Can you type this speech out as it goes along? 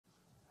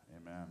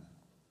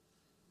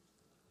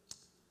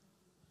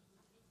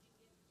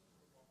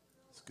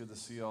It's good to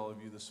see all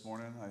of you this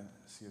morning. I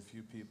see a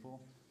few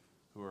people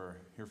who are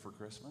here for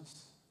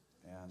Christmas,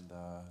 and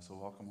so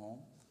welcome home.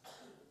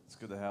 It's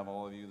good to have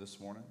all of you this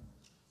morning.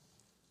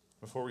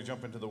 Before we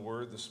jump into the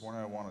Word this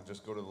morning, I want to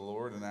just go to the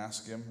Lord and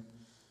ask Him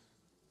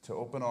to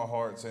open our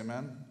hearts,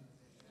 amen,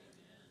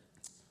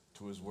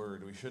 to His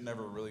Word. We should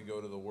never really go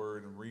to the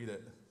Word and read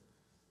it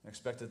and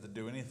expect it to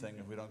do anything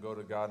if we don't go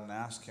to God and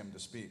ask Him to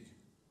speak.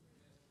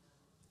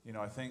 You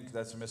know, I think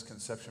that's a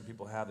misconception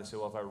people have. They say,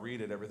 well, if I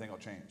read it, everything will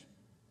change.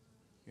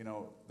 You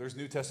know, there's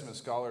New Testament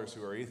scholars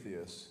who are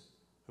atheists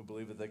who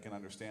believe that they can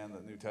understand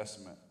the New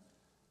Testament,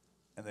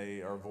 and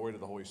they are void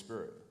of the Holy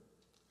Spirit.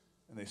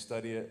 And they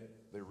study it,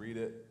 they read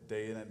it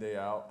day in and day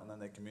out, and then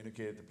they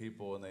communicate it to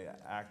people, and they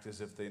act as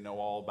if they know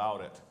all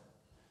about it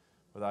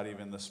without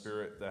even the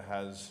Spirit that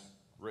has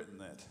written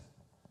it.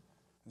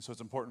 And so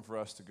it's important for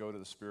us to go to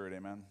the Spirit,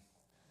 amen,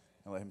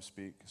 and let Him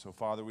speak. So,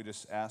 Father, we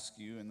just ask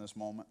you in this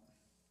moment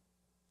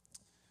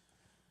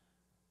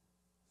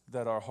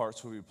that our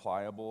hearts will be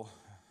pliable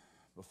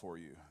before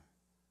you.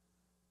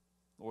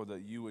 Lord,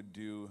 that you would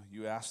do,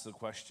 you asked the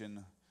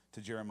question to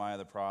Jeremiah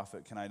the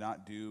prophet, can I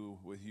not do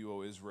with you,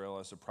 O Israel,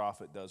 as the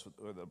prophet does,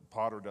 or the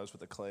potter does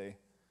with the clay?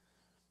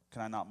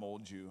 Can I not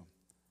mold you?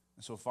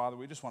 And so, Father,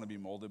 we just want to be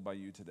molded by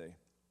you today.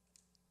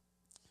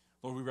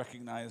 Lord, we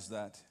recognize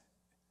that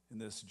in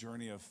this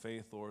journey of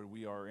faith, Lord,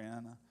 we are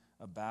in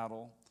a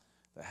battle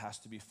that has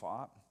to be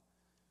fought.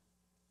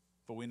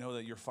 But we know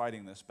that you're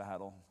fighting this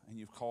battle, and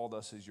you've called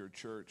us as your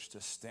church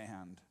to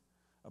stand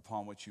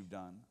upon what you've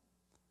done.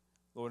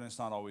 Lord, and it's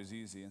not always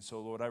easy. And so,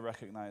 Lord, I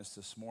recognize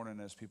this morning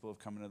as people have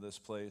come into this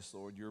place,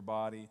 Lord, your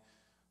body,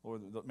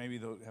 Lord, maybe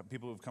the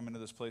people who have come into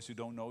this place who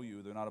don't know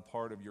you, they're not a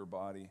part of your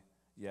body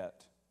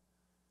yet.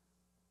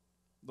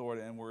 Lord,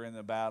 and we're in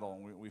the battle,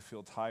 and we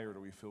feel tired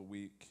or we feel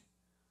weak.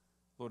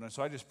 Lord, and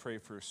so I just pray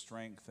for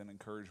strength and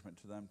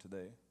encouragement to them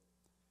today.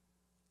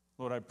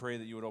 Lord, I pray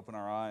that you would open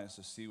our eyes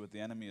to see what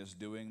the enemy is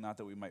doing, not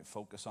that we might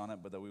focus on it,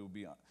 but that we would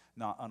be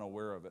not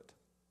unaware of it.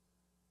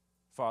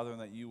 Father,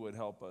 and that you would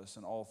help us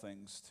in all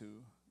things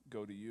to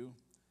go to you,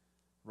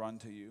 run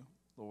to you,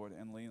 Lord,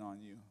 and lean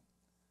on you.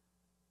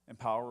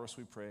 Empower us,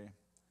 we pray.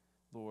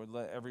 Lord,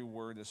 let every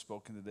word that's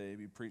spoken today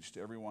be preached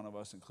to every one of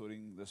us,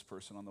 including this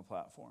person on the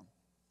platform.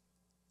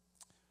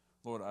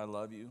 Lord, I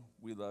love you.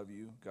 We love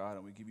you, God,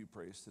 and we give you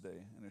praise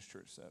today. And His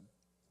church said,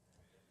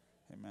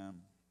 amen.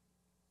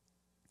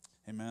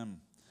 Amen.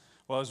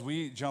 Well, as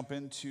we jump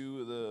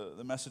into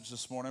the message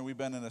this morning, we've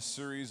been in a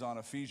series on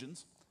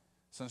Ephesians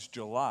since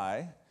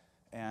July.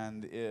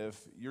 And if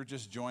you're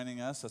just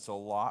joining us, that's a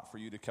lot for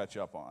you to catch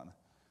up on.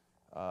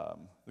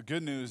 The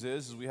good news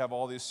is we have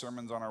all these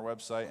sermons on our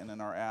website and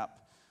in our app,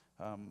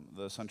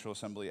 the Central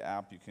Assembly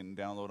app you can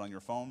download on your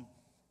phone.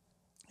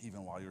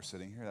 Even while you're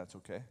sitting here, that's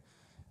okay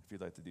if you'd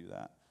like to do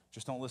that.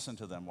 Just don't listen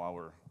to them while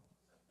we're,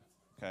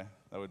 okay?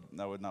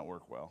 That would not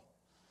work well.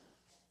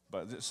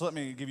 But just let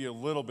me give you a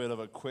little bit of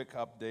a quick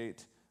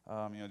update,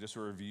 just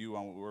a review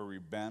on where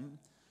we've been.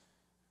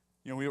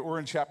 You know, we're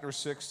in chapter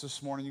 6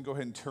 this morning. You can go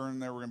ahead and turn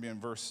there. We're going to be in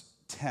verse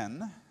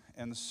 10.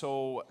 And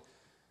so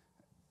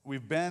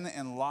we've been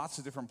in lots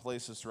of different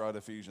places throughout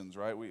Ephesians,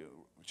 right?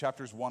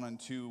 Chapters 1 and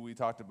 2, we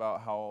talked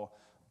about how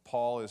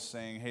Paul is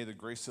saying, hey, the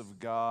grace of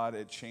God,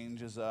 it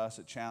changes us,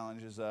 it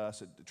challenges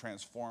us, it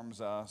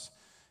transforms us.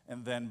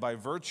 And then by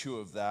virtue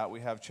of that, we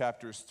have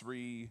chapters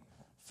 3,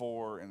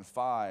 4, and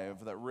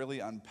 5 that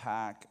really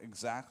unpack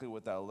exactly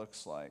what that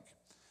looks like.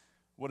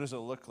 What does it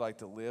look like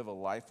to live a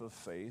life of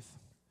faith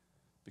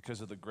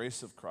because of the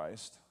grace of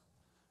Christ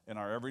in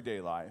our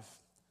everyday life?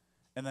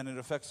 And then it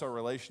affects our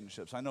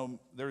relationships. I know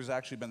there's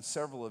actually been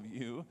several of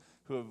you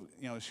who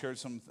have shared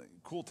some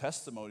cool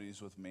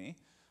testimonies with me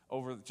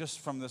over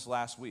just from this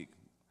last week.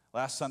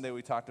 Last Sunday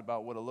we talked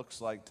about what it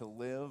looks like to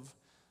live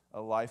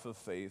a life of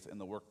faith in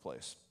the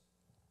workplace.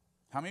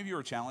 How many of you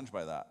were challenged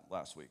by that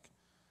last week?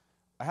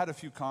 I had a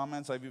few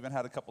comments. I've even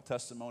had a couple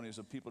testimonies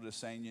of people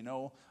just saying,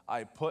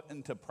 I put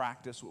into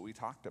practice what we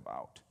talked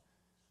about,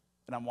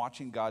 and I'm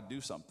watching God do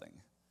something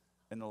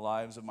in the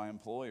lives of my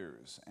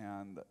employers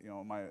and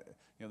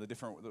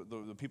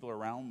the people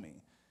around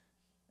me.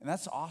 And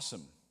that's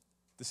awesome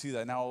to see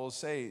that. Now I will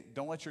say,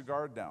 don't let your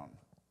guard down,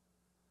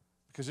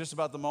 because just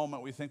about the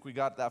moment we think we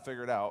got that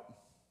figured out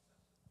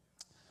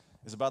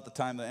is about the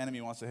time the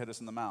enemy wants to hit us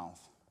in the mouth,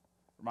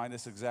 remind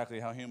us exactly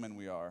how human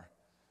we are,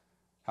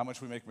 how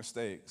much we make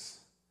mistakes,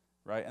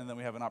 right? And then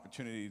we have an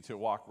opportunity to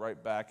walk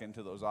right back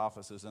into those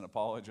offices and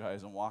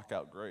apologize and walk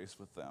out grace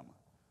with them.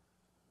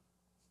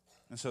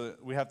 And so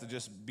we have to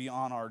just be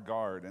on our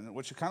guard, and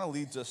which kind of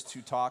leads us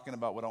to talking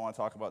about what I want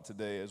to talk about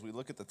today. As we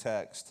look at the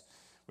text,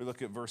 we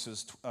look at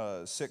verses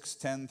 6,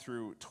 10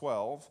 through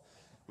 12,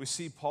 we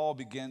see Paul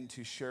begin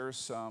to share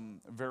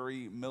some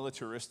very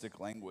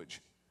militaristic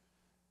language.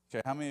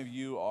 Okay, how many of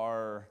you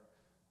are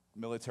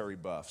military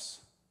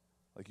buffs?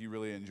 Like you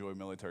really enjoy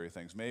military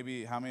things.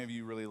 Maybe how many of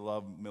you really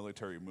love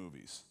military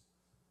movies?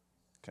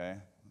 Okay,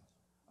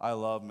 I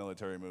love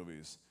military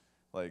movies.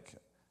 Like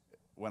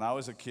when I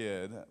was a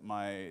kid,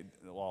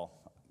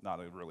 not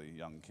a really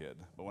young kid,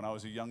 but when I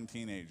was a young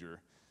teenager,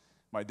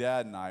 my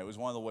dad and I, it was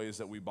one of the ways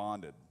that we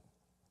bonded.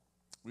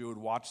 We would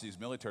watch these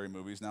military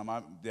movies. Now,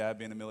 my dad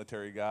being a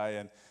military guy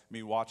and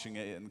me watching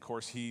it, and of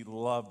course, he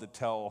loved to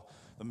tell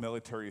the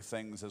military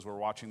things as we're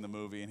watching the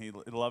movie, and he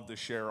loved to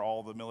share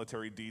all the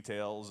military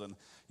details, and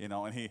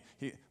and he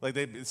like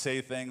they'd say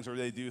things or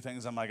they do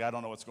things. I'm like, I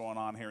don't know what's going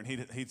on here, and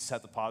he'd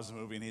set the pause the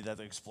movie and he'd have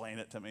to explain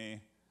it to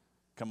me.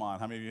 Come on,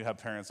 how many of you have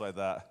parents like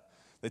that?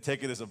 They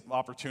take it as an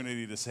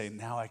opportunity to say,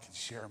 now I can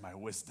share my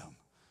wisdom,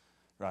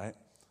 right?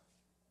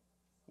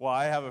 Well,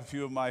 I have a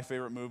few of my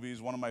favorite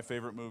movies. One of my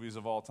favorite movies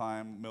of all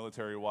time,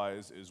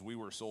 military-wise, is We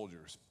Were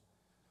Soldiers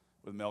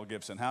with Mel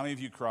Gibson. How many of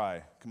you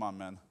cry? Come on,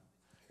 men.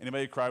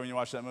 Anybody cry when you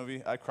watch that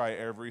movie? I cry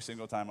every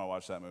single time I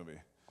watch that movie.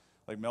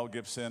 Like Mel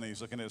Gibson, he's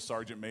looking at his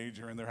sergeant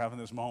major, and they're having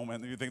this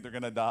moment, and you think they're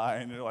going to die,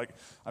 and you're like,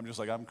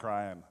 I'm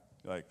crying.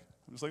 I'm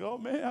just like, oh,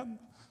 man.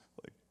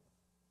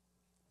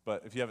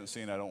 But if you haven't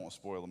seen it, I don't want to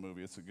spoil the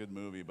movie. It's a good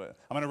movie. But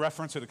I'm going to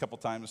reference it a couple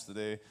times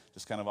today,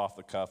 just kind of off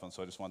the cuff, and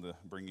so I just wanted to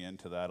bring you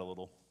into that a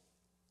little.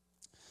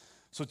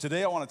 So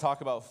today I want to talk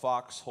about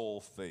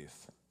foxhole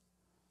faith.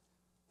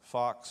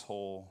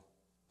 Foxhole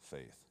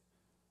faith.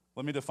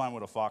 Let me define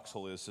what a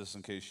foxhole is, just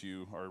in case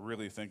you are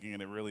really thinking,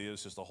 and it really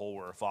is just a hole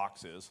where a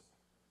fox is.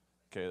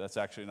 Okay, that's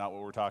actually not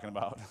what we're talking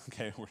about.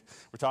 Okay, we're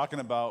talking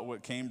about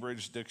what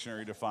Cambridge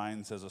Dictionary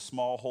defines as a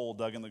small hole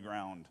dug in the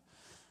ground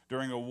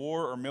during a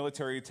war or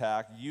military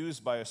attack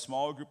used by a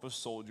small group of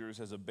soldiers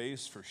as a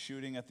base for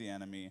shooting at the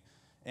enemy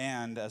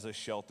and as a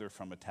shelter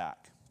from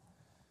attack.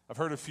 I've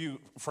heard a few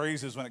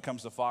phrases when it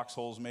comes to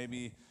foxholes.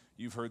 Maybe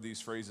you've heard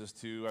these phrases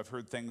too. I've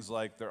heard things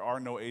like, there are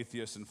no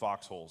atheists in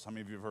foxholes. How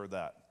many of you have heard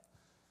that?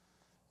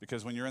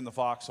 Because when you're in the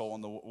foxhole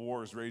and the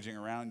war is raging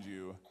around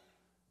you,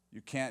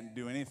 you can't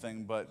do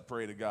anything but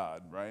pray to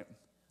God, right?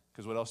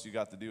 Because what else you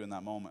got to do in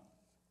that moment?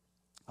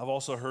 I've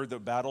also heard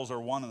that battles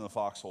are won in the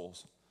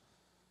foxholes.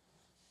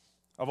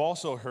 I've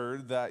also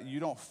heard that you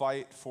don't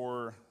fight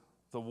for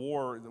the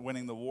war,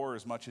 winning the war,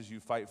 as much as you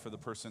fight for the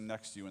person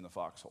next to you in the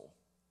foxhole.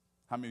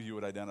 How many of you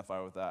would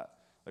identify with that?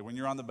 Like when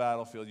you're on the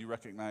battlefield, you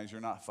recognize you're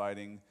not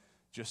fighting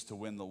just to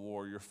win the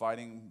war. You're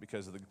fighting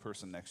because of the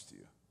person next to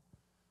you.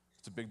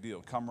 It's a big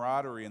deal.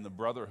 Camaraderie and the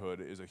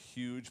brotherhood is a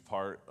huge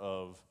part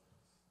of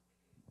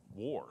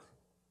war,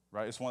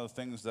 right? It's one of the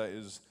things that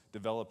is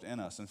developed in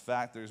us. In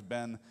fact, there's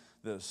been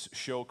this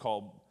show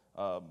called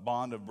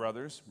Band of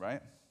Brothers,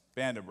 right?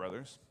 Band of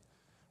Brothers,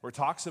 where it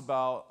talks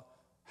about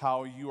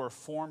how you are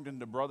formed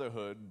into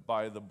brotherhood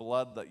by the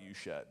blood that you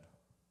shed.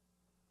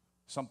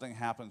 Something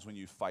happens when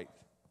you fight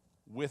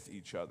with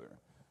each other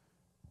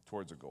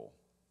towards a goal.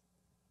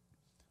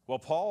 Well,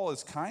 Paul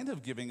is kind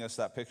of giving us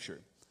that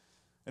picture.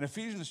 In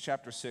Ephesians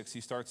chapter 6,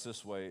 he starts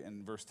this way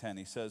in verse 10.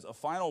 He says, a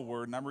final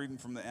word, and I'm reading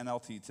from the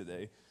NLT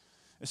today.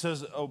 It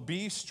says, oh,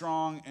 be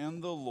strong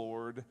in the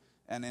Lord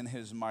and in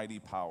his mighty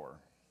power.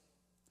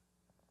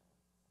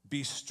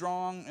 Be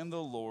strong in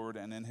the Lord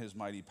and in his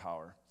mighty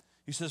power.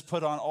 He says,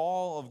 put on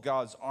all of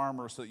God's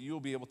armor so that you will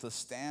be able to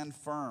stand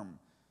firm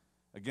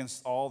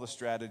against all the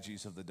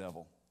strategies of the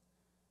devil.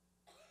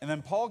 And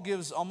then Paul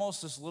gives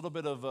almost this little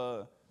bit of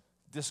a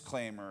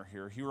disclaimer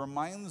here. He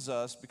reminds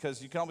us,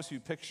 because you can almost be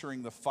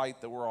picturing the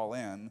fight that we're all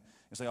in.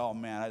 It's like, oh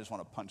man, I just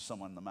want to punch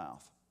someone in the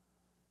mouth,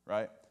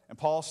 right? And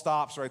Paul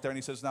stops right there and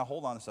he says, now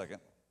hold on a second.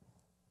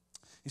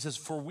 He says,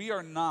 for we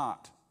are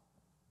not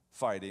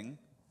fighting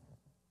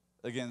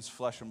against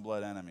flesh and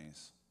blood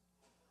enemies.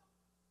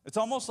 It's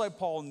almost like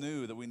Paul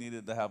knew that we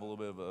needed to have a little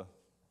bit of a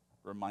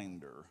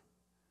reminder.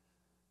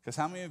 Because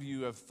how many of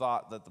you have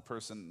thought that the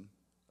person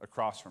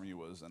across from you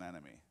was an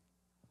enemy?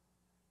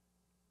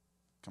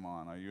 Come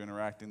on, are you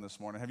interacting this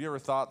morning? Have you ever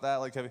thought that?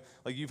 Like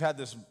you've had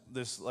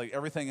this like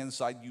everything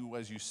inside you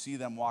as you see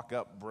them walk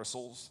up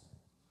bristles?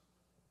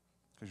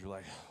 Because you're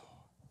like,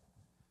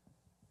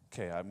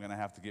 okay, I'm going to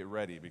have to get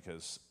ready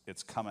because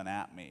it's coming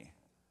at me,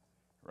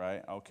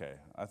 right? Okay,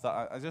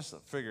 I just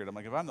figured, I'm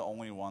like, if I'm the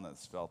only one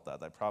that's felt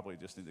that, I probably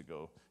just need to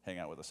go hang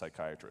out with a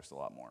psychiatrist a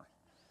lot more.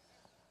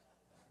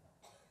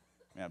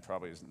 Man, it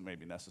probably isn't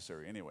maybe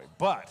necessary anyway.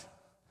 But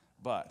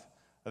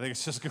I think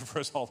it's just good for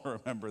us all to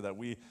remember that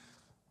we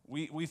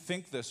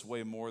think this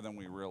way more than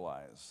we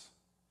realize.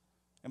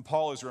 And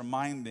Paul is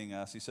reminding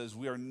us, he says,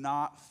 we are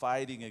not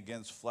fighting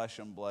against flesh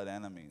and blood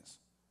enemies,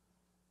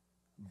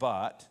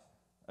 but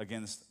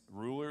against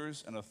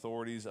rulers and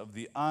authorities of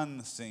the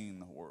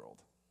unseen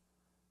world.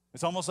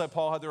 It's almost like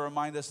Paul had to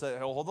remind us that,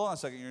 hold on a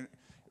second,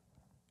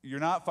 you're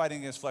not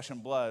fighting against flesh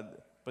and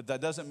blood, but that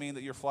doesn't mean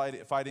that you're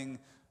fighting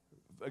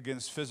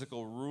against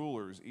physical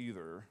rulers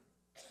either,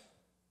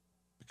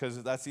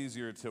 because that's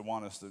easier to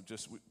want us to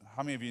just,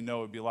 how many of you know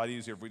it would be a lot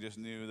easier if we just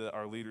knew that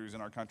our leaders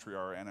in our country are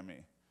our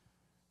enemy?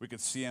 We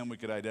could see them, we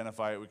could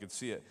identify it, we could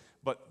see it.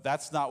 But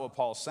that's not what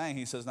Paul's saying.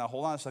 He says, now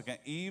hold on a second,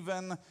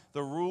 even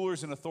the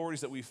rulers and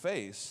authorities that we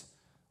face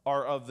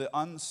are of the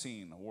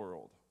unseen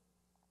world,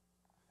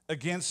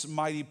 against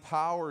mighty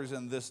powers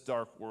in this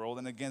dark world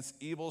and against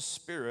evil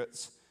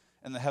spirits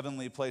in the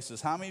heavenly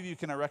places. How many of you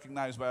can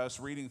recognize by us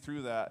reading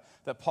through that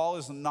Paul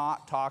is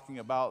not talking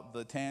about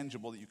the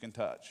tangible that you can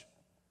touch?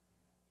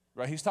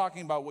 Right? He's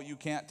talking about what you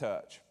can't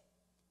touch.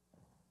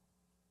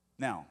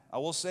 Now, I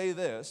will say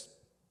this.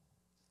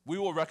 We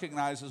will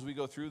recognize as we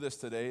go through this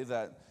today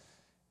that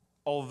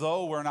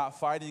although we're not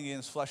fighting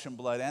against flesh and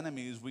blood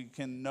enemies, we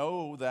can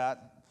know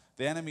that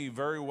the enemy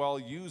very well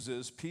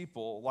uses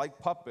people like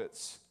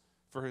puppets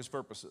for his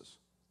purposes.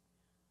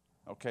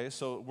 Okay,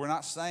 so we're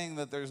not saying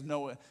that there's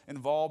no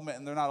involvement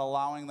and they're not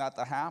allowing that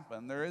to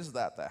happen. There is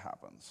that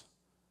happens.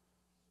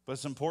 But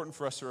it's important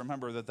for us to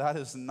remember that that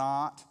is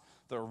not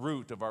the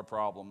root of our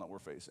problem that we're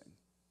facing.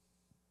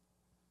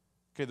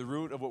 Okay, the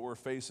root of what we're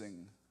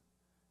facing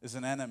is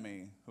an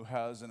enemy who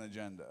has an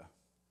agenda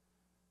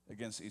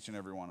against each and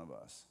every one of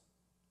us.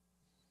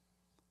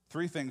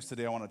 3 things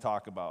today I want to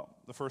talk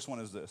about. The first one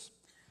is this.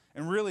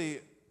 And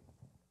really,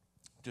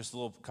 just a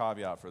little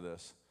caveat for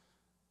this.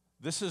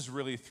 This is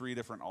really 3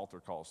 different altar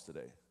calls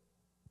today.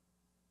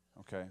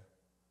 Okay?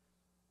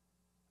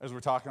 As we're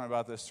talking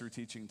about this through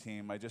teaching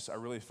team, I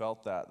really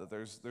felt that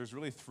there's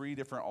really 3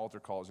 different altar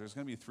calls. There's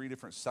going to be 3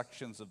 different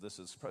sections of this.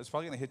 It's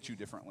probably going to hit you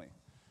differently,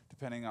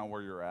 depending on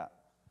where you're at.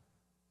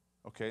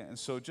 Okay? And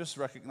so just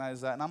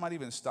recognize that. And I might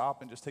even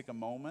stop and just take a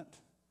moment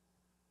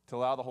to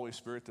allow the Holy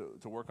Spirit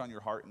to work on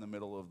your heart in the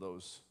middle of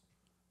those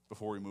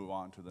before we move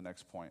on to the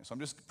next point. So I'm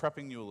just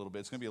prepping you a little bit.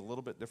 It's going to be a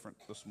little bit different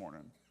this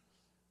morning.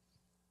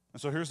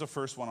 And so here's the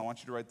first one. I want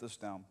you to write this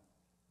down.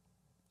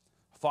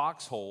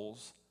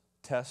 Foxholes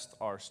test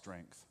our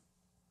strength.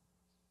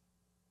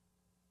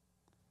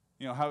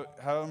 You know,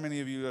 how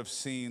many of you have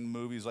seen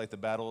movies like The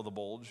Battle of the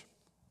Bulge,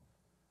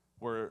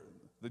 where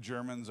the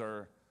Germans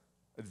are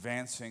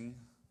advancing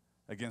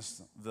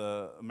against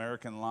the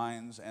American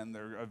lines, and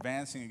they're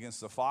advancing against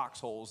the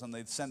foxholes, and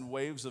they'd send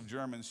waves of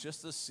Germans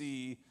just to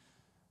see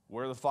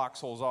where the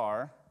foxholes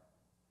are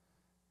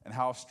and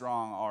how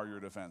strong are your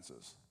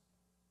defenses.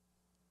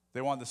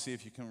 They wanted to see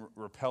if you can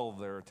repel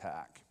their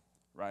attack,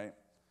 right?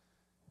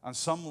 On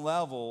some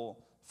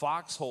level,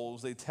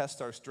 foxholes, they test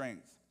our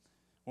strength.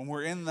 When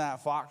we're in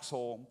that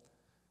foxhole,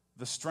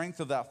 the strength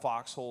of that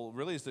foxhole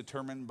really is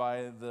determined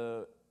by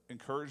the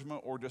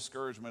encouragement or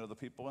discouragement of the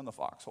people in the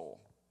foxhole.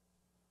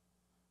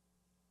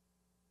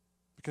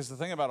 Because the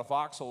thing about a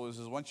foxhole is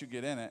once you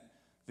get in it,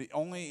 the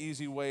only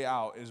easy way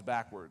out is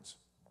backwards.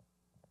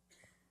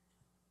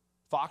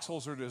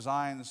 Foxholes are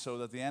designed so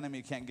that the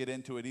enemy can't get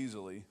into it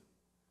easily.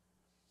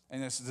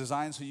 And it's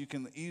designed so you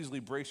can easily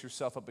brace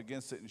yourself up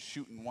against it and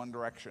shoot in one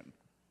direction.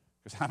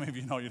 Because how many of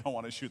you know you don't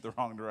want to shoot the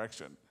wrong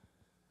direction?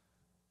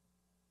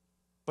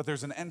 But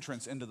there's an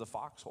entrance into the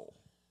foxhole.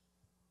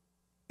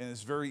 And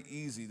it's very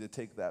easy to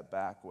take that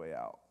back way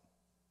out.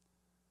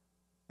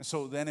 And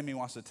so the enemy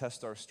wants to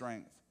test our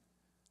strength.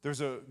 There's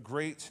a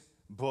great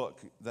book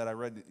that I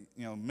read,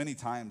 many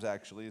times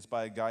actually. It's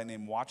by a guy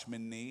named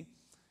Watchman Nee.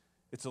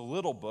 It's a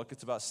little book.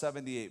 It's about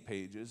 78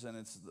 pages, and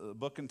it's a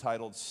book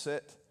entitled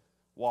Sit,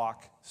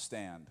 Walk,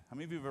 Stand. How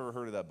many of you have ever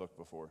heard of that book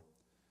before?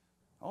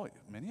 Oh,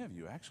 many of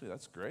you, actually.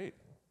 That's great.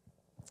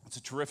 It's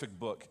a terrific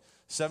book.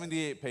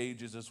 78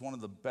 pages. It's one of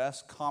the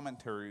best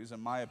commentaries, in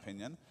my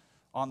opinion,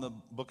 on the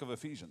book of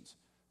Ephesians.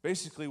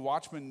 Basically,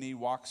 Watchman Nee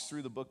walks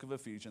through the book of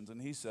Ephesians,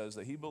 and he says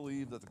that he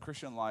believed that the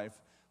Christian life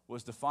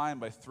was defined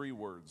by 3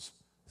 words: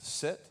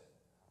 sit,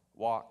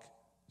 walk,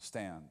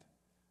 stand.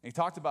 And he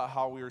talked about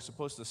how we are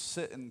supposed to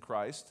sit in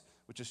Christ,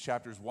 which is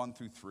chapters 1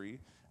 through 3,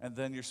 and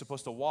then you're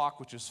supposed to walk,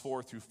 which is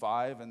 4 through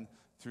 5, and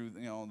through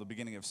the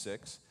beginning of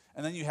 6.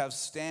 And then you have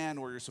stand,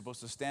 where you're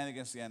supposed to stand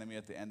against the enemy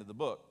at the end of the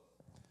book.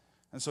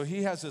 And so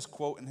he has this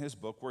quote in his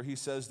book where he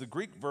says, the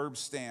Greek verb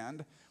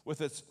stand,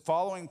 with its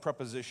following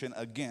preposition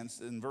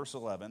against in verse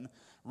 11,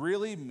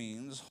 really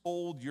means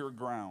hold your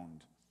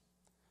ground.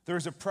 There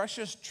is a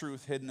precious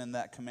truth hidden in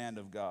that command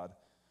of God.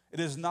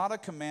 It is not a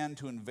command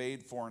to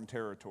invade foreign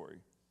territory.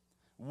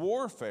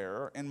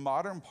 Warfare, in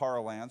modern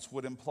parlance,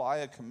 would imply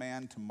a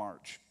command to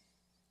march.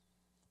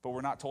 But we're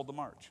not told to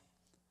march.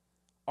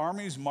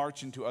 Armies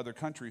march into other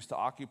countries to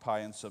occupy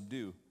and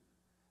subdue.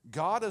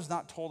 God has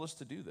not told us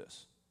to do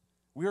this.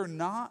 We are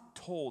not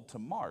told to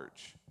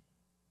march,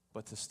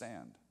 but to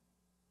stand.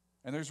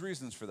 And there's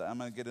reasons for that. I'm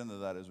going to get into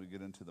that as we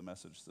get into the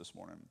message this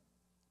morning.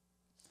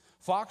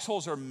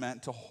 Foxholes are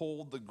meant to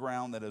hold the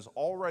ground that has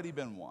already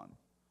been won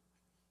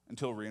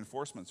until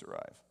reinforcements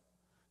arrive.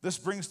 This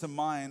brings to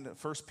mind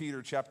 1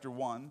 Peter chapter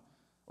 1,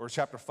 or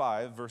chapter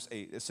 5, verse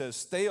 8. It says,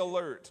 stay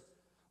alert,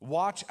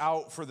 watch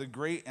out for the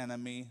great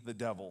enemy, the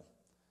devil.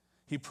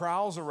 He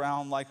prowls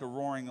around like a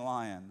roaring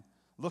lion,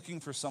 looking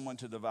for someone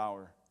to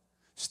devour.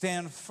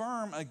 Stand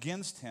firm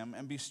against him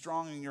and be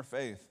strong in your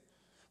faith.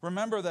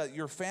 Remember that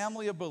your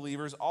family of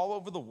believers all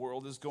over the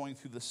world is going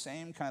through the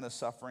same kind of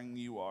suffering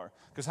you are.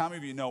 Because how many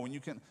of you know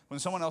when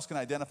someone else can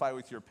identify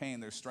with your pain,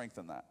 there's strength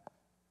in that?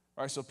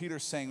 All right, so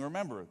Peter's saying,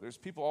 remember, there's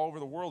people all over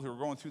the world who are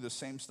going through the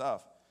same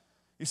stuff.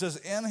 He says,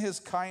 in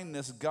his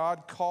kindness,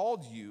 God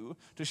called you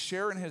to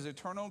share in his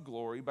eternal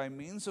glory by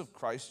means of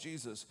Christ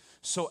Jesus.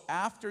 So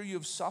after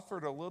you've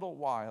suffered a little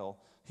while,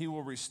 he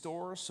will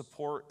restore,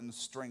 support, and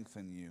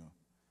strengthen you.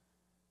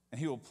 And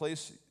he will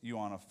place you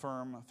on a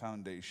firm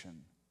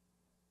foundation.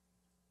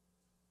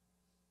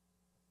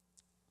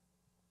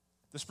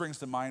 This brings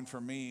to mind for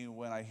me,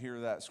 when I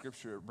hear that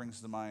scripture, it brings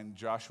to mind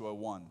Joshua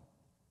 1.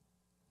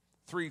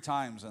 3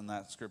 times in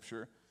that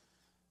scripture,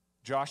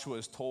 Joshua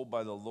is told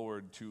by the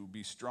Lord to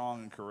be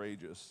strong and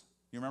courageous.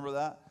 You remember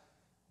that?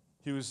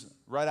 He was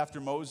right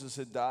after Moses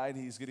had died.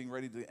 He's getting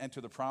ready to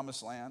enter the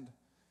promised land.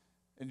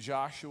 And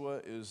Joshua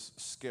is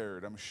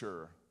scared, I'm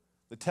sure.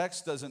 The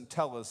text doesn't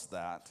tell us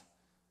that.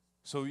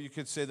 So you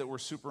could say that we're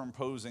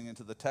superimposing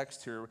into the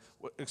text here,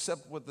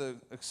 except with the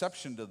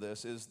exception to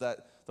this is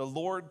that the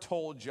Lord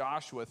told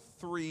Joshua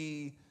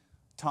 3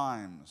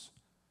 times.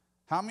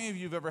 How many of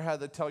you have ever had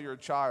to tell your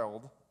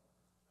child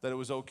that it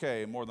was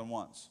okay more than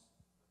once?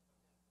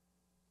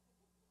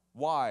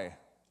 Why?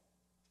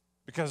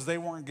 Because they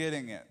weren't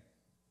getting it,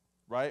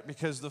 right?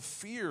 Because the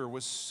fear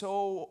was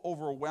so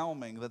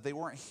overwhelming that they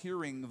weren't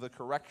hearing the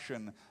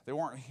correction. They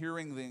weren't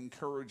hearing the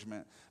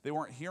encouragement. They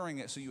weren't hearing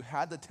it, so you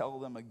had to tell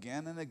them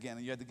again and again,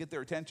 and you had to get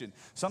their attention.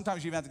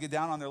 Sometimes you even have to get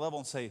down on their level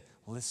and say,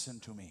 listen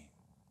to me.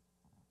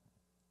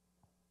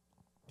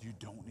 You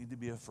don't need to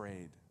be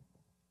afraid,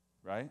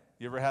 right?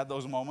 You ever had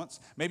those moments?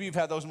 Maybe you've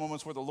had those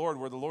moments where the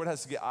Lord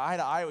has to get eye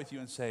to eye with you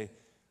and say,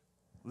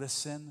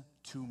 listen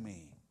to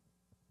me.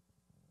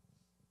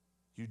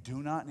 You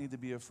do not need to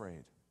be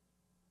afraid.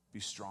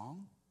 Be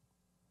strong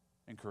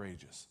and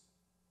courageous.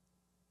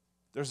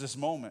 There's this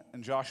moment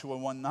in Joshua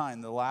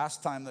 1:9, the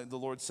last time that the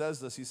Lord says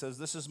this, he says,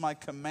 this is my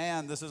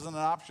command. This isn't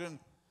an option.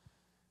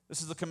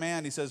 This is the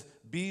command. He says,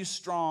 be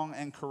strong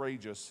and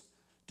courageous.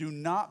 Do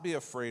not be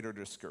afraid or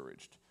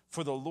discouraged,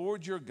 for the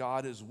Lord your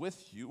God is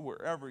with you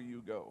wherever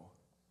you go.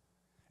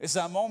 It's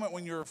that moment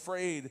when you're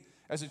afraid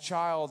as a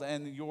child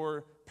and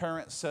your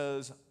parent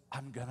says,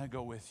 I'm going to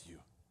go with you.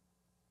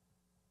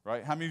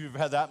 Right? How many of you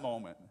have had that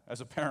moment as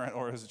a parent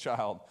or as a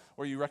child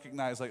where you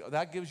recognize, like,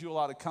 that gives you a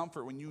lot of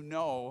comfort when you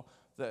know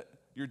that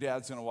your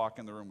dad's going to walk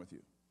in the room with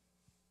you?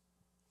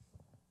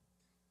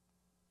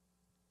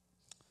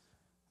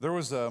 There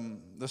was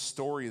this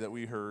story that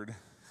we heard.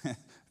 A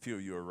few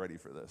of you are ready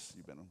for this.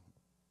 You've been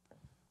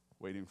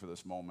waiting for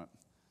this moment.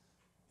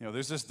 You know,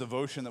 there's this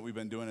devotion that we've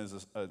been doing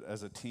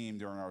as a team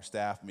during our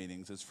staff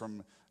meetings. It's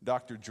from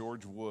Dr.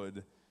 George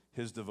Wood,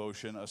 his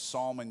devotion, A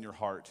Psalm in Your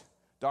Heart.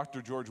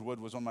 Dr. George Wood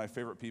was one of my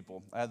favorite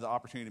people. I had the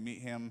opportunity to meet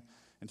him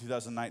in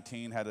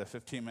 2019, had a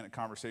 15-minute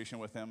conversation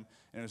with him,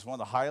 and it was one of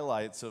the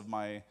highlights of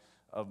my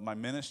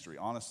ministry,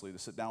 honestly, to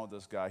sit down with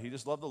this guy. He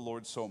just loved the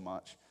Lord so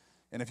much.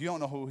 And if you don't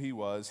know who he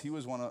was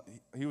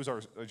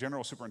our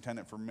general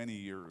superintendent for many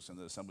years in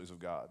the Assemblies of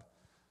God.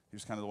 He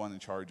was kind of the one in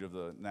charge of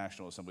the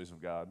National Assemblies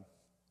of God.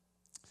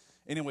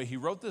 Anyway, he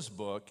wrote this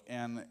book,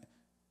 and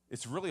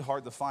it's really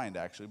hard to find,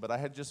 actually, but I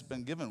had just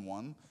been given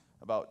one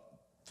about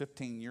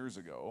 15 years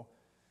ago.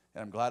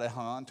 And I'm glad I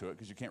hung on to it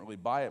because you can't really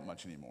buy it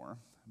much anymore.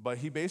 But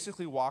he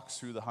basically walks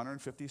through the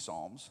 150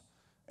 Psalms,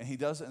 and he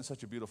does it in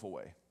such a beautiful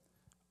way.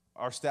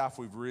 Our staff,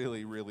 we've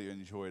really, really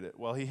enjoyed it.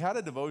 Well, he had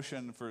a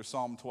devotion for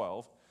Psalm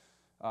 12.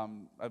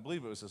 I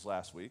believe it was this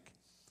last week.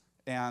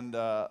 And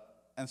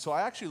so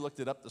I actually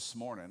looked it up this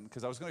morning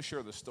because I was going to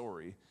share the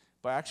story.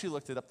 But I actually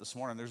looked it up this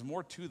morning. There's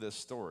more to this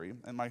story,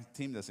 and my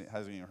team hasn't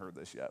even heard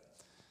this yet.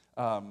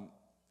 And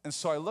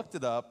so I looked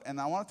it up, and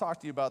I want to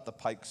talk to you about the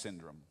Pike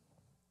syndrome.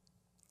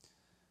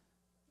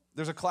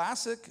 There's a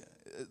classic,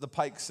 the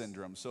pike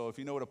syndrome. So if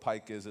you know what a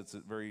pike is, it's a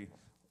very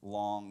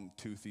long,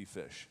 toothy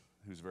fish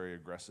who's very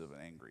aggressive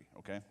and angry,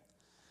 okay?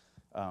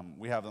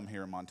 We have them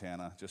here in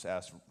Montana. Just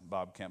ask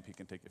Bob Kemp. He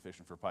can take you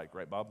fishing for pike.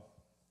 Right, Bob?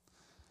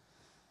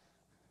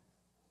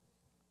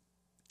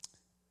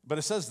 But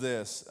it says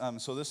this.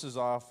 So this is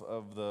off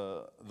of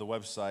the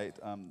website,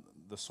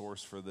 the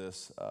source for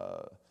this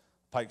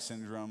pike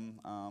syndrome.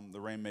 The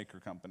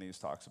Rainmaker Companies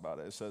talks about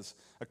it. It says,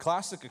 a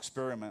classic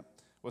experiment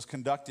was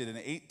conducted in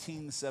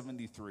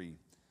 1873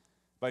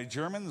 by a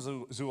German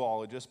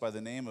zoologist by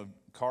the name of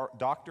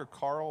Dr.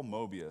 Carl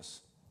Mobius.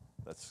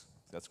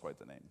 That's quite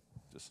the name,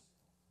 just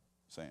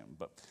saying.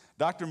 But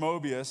Dr.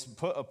 Mobius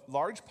put a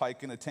large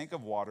pike in a tank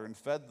of water and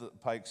fed the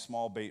pike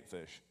small bait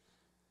fish.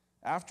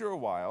 After a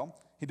while,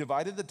 he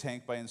divided the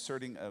tank by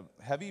inserting a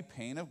heavy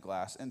pane of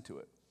glass into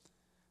it.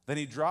 Then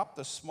he dropped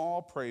the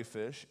small prey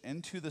fish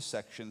into the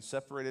section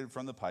separated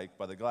from the pike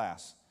by the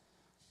glass.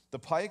 The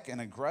pike, an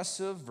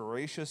aggressive,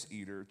 voracious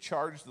eater,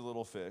 charged the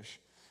little fish,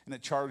 and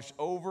it charged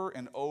over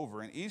and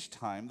over, and each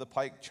time the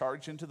pike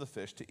charged into the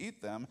fish to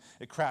eat them,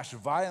 it crashed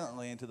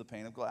violently into the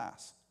pane of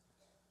glass.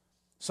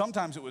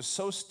 Sometimes it was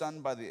so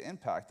stunned by the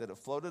impact that it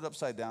floated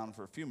upside down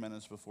for a few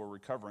minutes before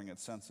recovering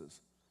its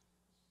senses.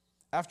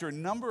 After a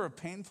number of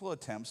painful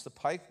attempts, the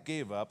pike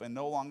gave up and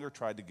no longer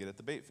tried to get at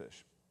the bait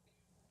fish.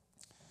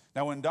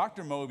 Now, when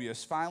Dr.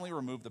 Mobius finally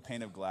removed the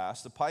pane of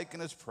glass, the pike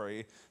and his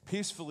prey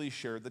peacefully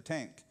shared the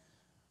tank.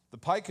 The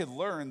pike had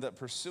learned that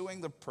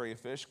pursuing the prey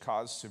fish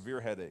caused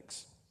severe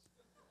headaches.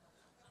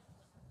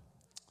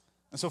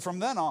 And so from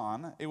then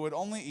on, it would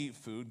only eat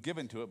food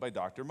given to it by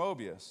Dr.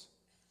 Mobius.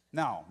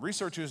 Now,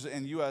 researchers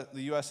in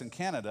the U.S. and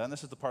Canada, and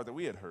this is the part that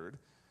we had heard,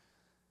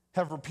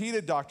 have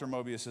repeated Dr.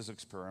 Mobius's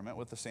experiment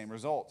with the same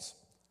results.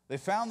 They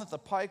found that the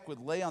pike would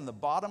lay on the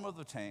bottom of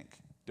the tank,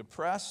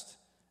 depressed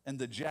and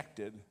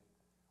dejected,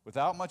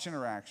 without much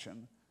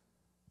interaction,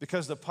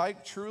 because the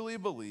pike truly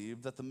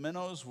believed that the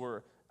minnows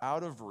were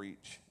out of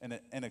reach and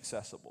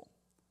inaccessible.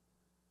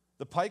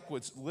 the pike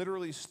would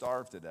literally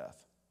starve to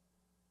death.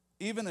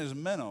 Even as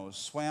minnows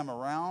swam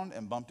around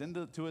and bumped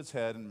into its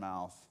head and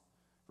mouth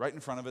right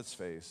in front of its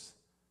face,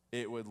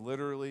 it would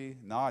literally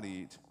not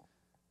eat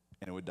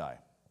and it would die.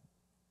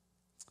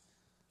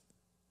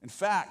 In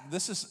fact,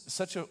 this is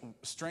such a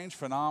strange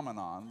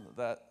phenomenon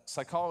that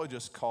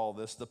psychologists call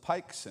this the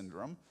pike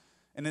syndrome,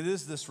 and it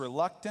is this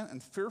reluctant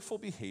and fearful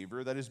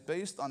behavior that is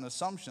based on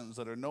assumptions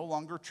that are no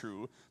longer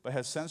true but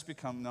has since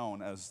become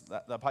known as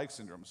that pike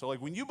syndrome. So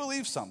like when you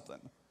believe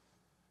something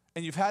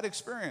and you've had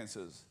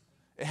experiences,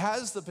 it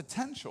has the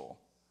potential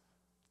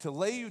to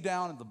lay you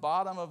down at the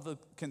bottom of the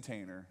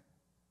container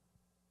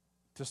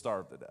to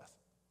starve to death.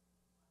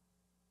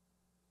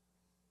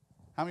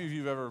 How many of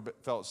you have ever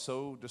felt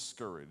so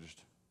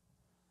discouraged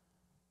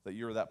that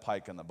you're that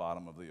pike in the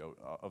bottom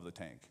of the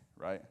tank,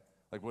 right?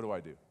 Like, what do I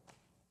do?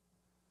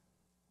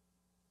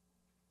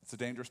 It's a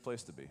dangerous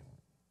place to be.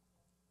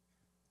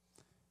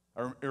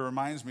 It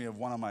reminds me of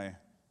one of my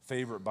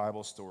favorite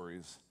Bible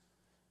stories,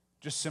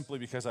 just simply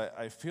because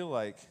I feel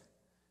like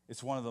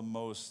it's one of the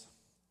most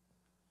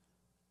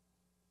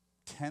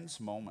tense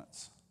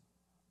moments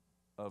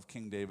of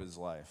King David's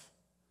life.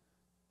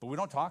 But we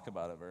don't talk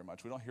about it very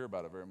much. We don't hear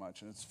about it very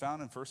much. And it's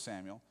found in 1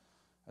 Samuel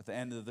at the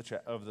end of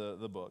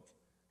the book.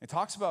 It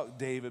talks about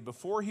David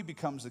before he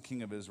becomes the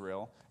king of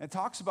Israel. And it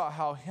talks about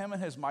how him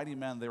and his mighty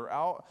men, they were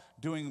out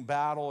doing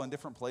battle in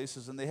different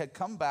places, and they had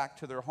come back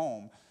to their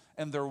home,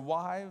 and their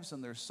wives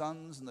and their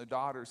sons and their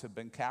daughters had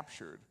been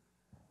captured.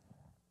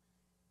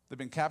 They've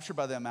been captured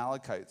by the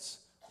Amalekites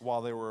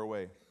while they were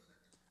away.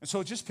 And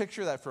so just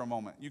picture that for a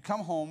moment. You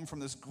come home from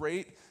this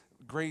great,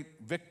 great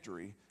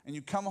victory, and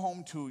you come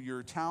home to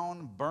your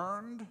town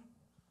burned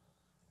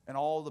and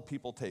all the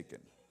people taken.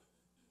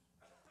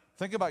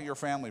 Think about your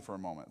family for a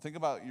moment. Think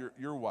about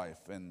your wife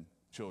and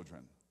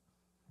children.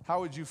 How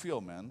would you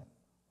feel, men,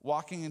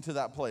 walking into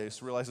that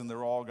place, realizing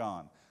they're all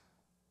gone?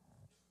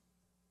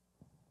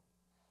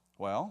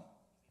 Well,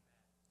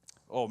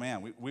 oh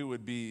man, we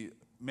would be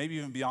maybe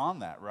even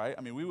beyond that, right?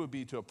 I mean, we would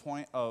be to a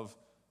point of,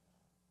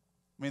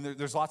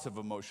 there's lots of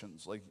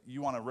emotions. Like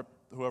you want to rip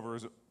whoever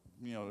is,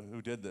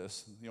 who did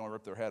this, you want to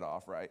rip their head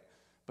off, right?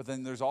 But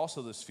then there's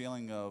also this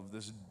feeling of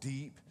this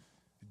deep,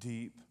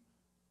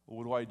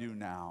 what do I do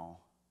now?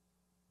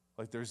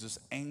 Like there's this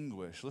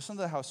anguish. Listen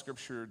to how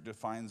Scripture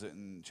defines it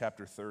in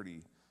chapter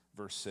 30,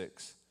 verse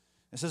 6.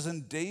 It says,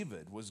 and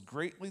David was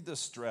greatly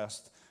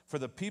distressed for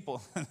the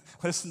people.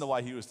 Listen to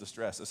why he was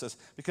distressed. It says,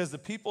 because the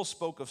people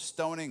spoke of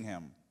stoning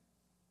him.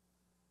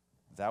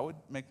 That would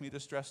make me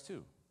distressed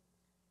too.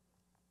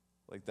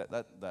 Like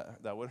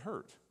that would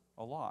hurt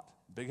a lot.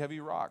 Big heavy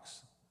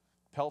rocks,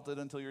 pelted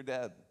until you're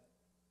dead.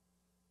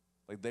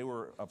 Like they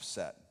were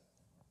upset.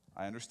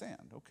 I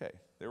understand. Okay.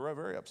 They were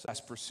very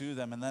upset. Pursue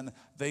them, and then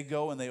they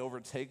go and they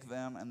overtake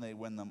them and they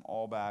win them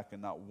all back,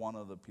 and not one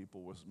of the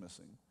people was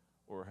missing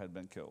or had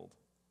been killed.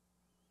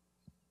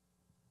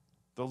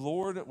 The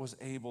Lord was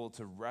able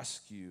to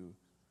rescue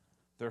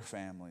their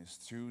families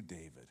through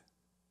David.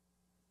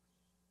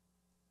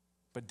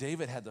 But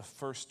David had to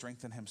first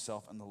strengthen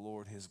himself in the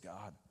Lord his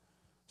God.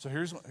 So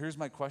here's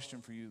my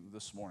question for you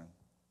this morning.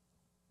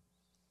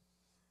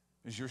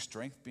 Is your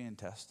strength being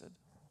tested?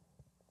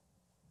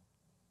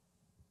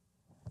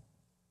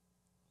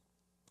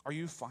 Are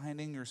you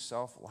finding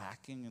yourself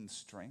lacking in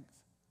strength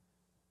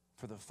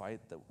for the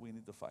fight that we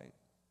need to fight?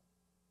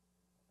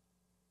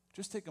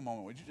 Just take a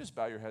moment. Would you just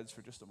bow your heads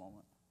for just a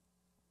moment?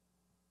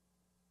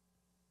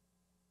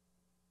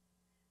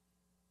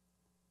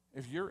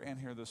 If you're in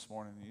here this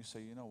morning and you say,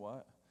 you know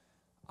what?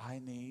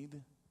 I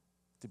need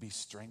to be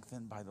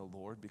strengthened by the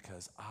Lord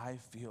because I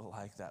feel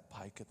like that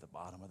pike at the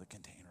bottom of the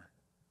container.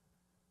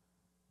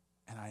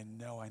 And I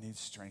know I need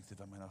strength if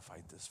I'm going to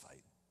fight this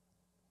fight.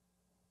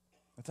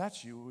 If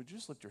that's you, would you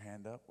just lift your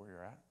hand up where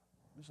you're at?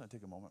 I'm just going to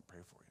take a moment and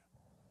pray for you.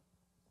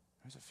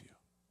 There's a few.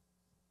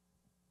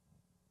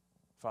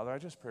 Father, I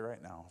just pray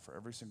right now for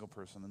every single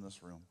person in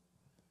this room,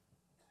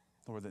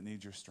 Lord, that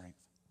needs your strength.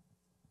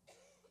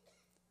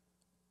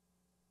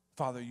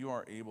 Father, you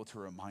are able to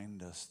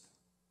remind us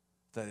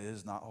that it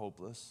is not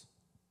hopeless.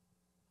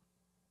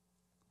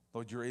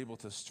 Lord, you're able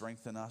to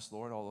strengthen us,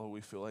 Lord, although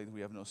we feel like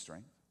we have no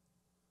strength.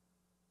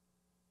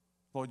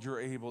 Lord, you're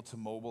able to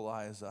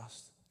mobilize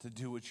us to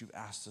do what you've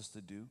asked us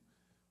to do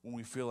when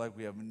we feel like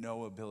we have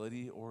no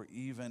ability or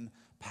even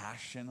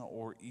passion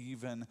or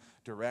even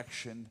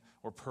direction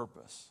or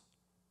purpose.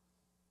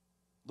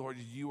 Lord,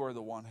 you are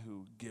the one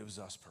who gives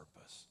us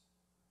purpose.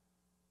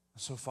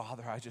 So,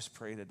 Father, I just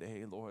pray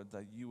today, Lord,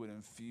 that you would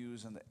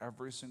infuse into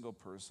every single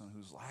person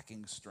who's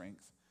lacking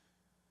strength,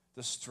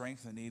 the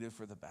strength needed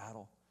for the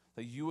battle,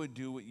 that you would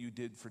do what you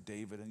did for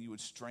David and you would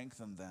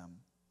strengthen them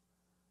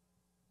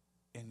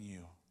in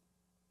you.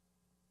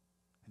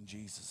 In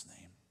Jesus'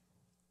 name.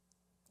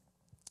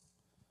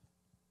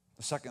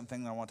 The second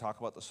thing that I want to talk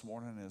about this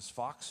morning is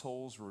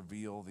foxholes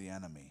reveal the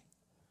enemy.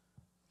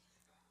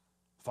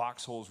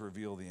 Foxholes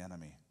reveal the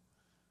enemy.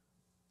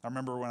 I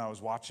remember when I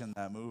was watching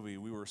that movie,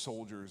 we were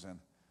soldiers,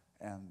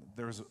 and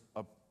there was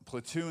a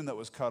platoon that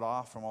was cut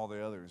off from all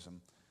the others,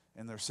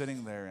 and they're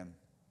sitting there, and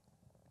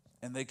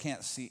and they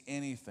can't see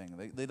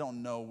anything. They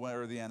don't know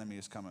where the enemy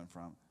is coming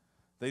from.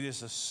 They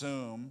just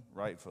assume,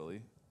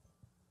 rightfully,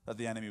 that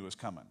the enemy was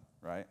coming,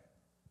 right?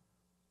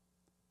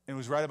 It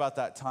was right about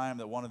that time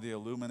that one of the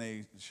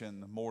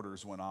illumination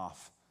mortars went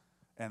off,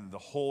 and the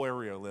whole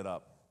area lit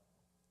up.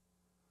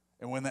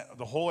 And when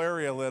the whole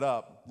area lit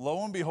up,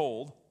 lo and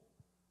behold,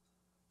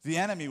 the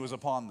enemy was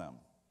upon them.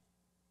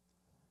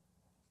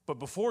 But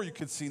before, you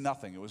could see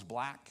nothing. It was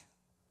black.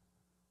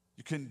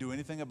 You couldn't do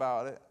anything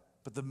about it.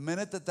 But the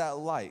minute that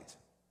light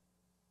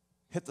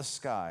hit the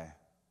sky,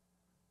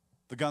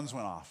 the guns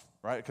went off,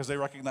 right? Because they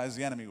recognized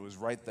the enemy was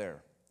right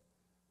there.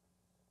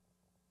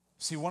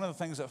 See, one of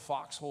the things that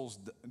foxholes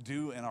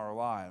do in our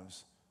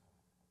lives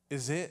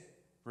is it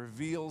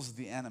reveals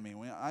the enemy.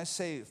 When I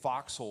say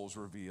foxholes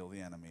reveal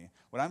the enemy,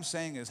 what I'm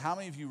saying is, how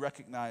many of you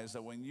recognize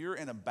that when you're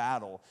in a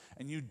battle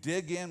and you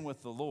dig in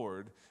with the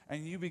Lord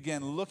and you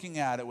begin looking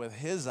at it with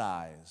His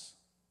eyes,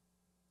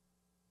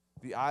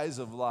 the eyes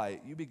of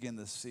light, you begin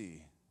to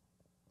see,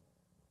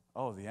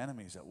 oh, the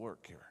enemy's at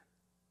work here.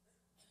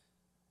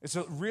 It's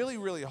really,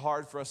 really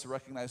hard for us to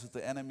recognize that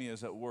the enemy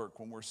is at work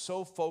when we're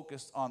so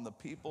focused on the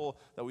people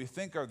that we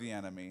think are the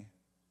enemy,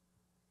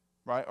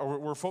 right? Or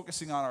we're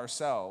focusing on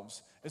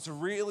ourselves. It's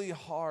really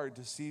hard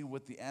to see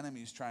what the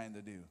enemy's trying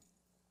to do.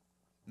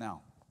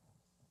 Now,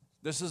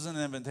 this isn't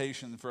an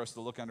invitation for us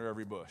to look under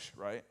every bush,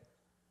 right?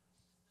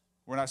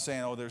 We're not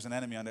saying, oh, there's an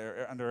enemy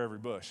under every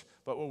bush.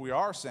 But what we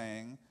are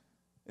saying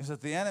is that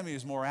the enemy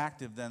is more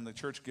active than the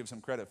church gives him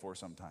credit for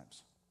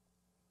sometimes.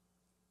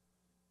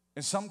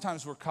 And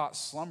sometimes we're caught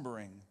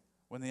slumbering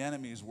when the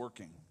enemy is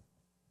working.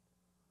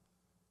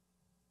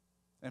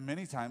 And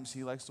many times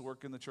he likes to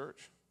work in the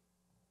church.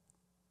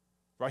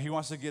 Right? He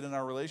wants to get in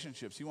our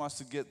relationships. He wants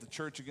to get the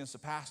church against the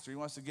pastor. He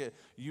wants to get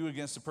you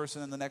against the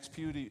person in the next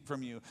pew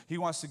from you. He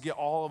wants to get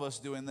all of us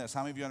doing this.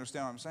 How many of you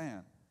understand what I'm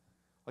saying?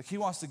 Like, he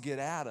wants to get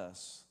at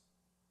us.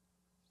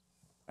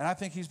 And I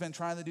think he's been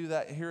trying to do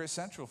that here at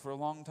Central for a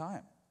long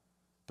time.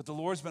 But the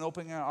Lord's been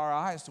opening our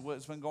eyes to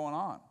what's been going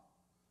on.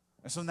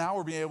 And so now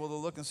we're being able to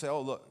look and say,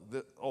 oh,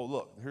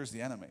 look, here's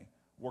the enemy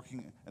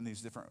working in these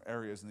different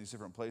areas, in these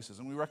different places.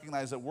 And we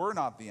recognize that we're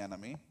not the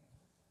enemy,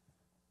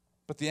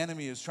 but the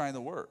enemy is trying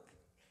to work.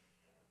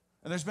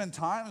 And there's been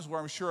times where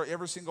I'm sure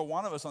every single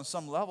one of us on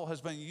some level has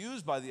been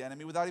used by the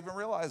enemy without even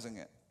realizing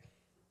it.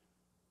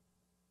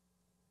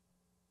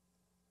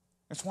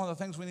 It's one of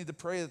the things we need to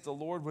pray, that the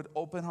Lord would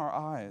open our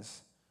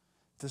eyes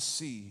to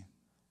see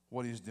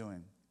what He's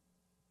doing.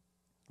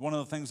 One of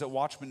the things that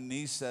Watchman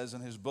Nee says in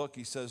his book,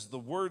 he says, the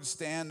word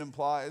stand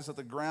implies that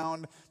the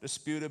ground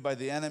disputed by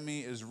the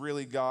enemy is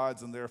really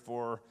God's, and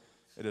therefore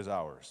it is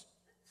ours.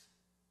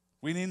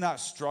 We need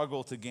not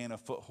struggle to gain a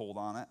foothold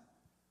on it.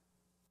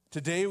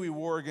 Today we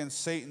war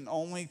against Satan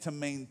only to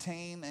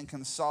maintain and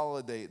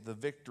consolidate the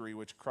victory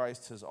which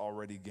Christ has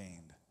already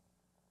gained.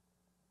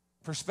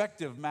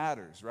 Perspective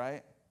matters,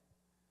 right?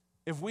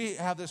 If we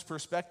have this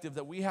perspective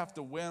that we have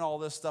to win all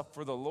this stuff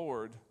for the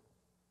Lord,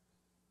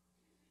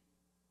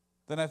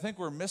 then I think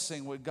we're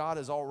missing what God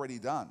has already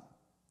done.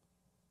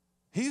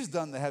 He's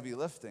done the heavy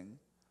lifting,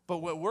 but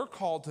what we're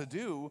called to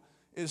do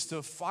is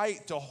to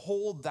fight to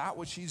hold that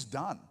which He's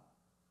done.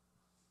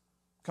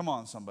 Come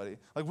on, somebody.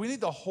 Like, we need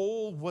to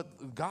hold what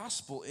the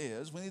gospel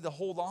is. We need to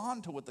hold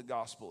on to what the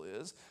gospel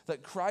is,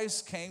 that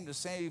Christ came to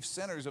save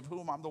sinners, of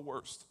whom I'm the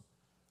worst.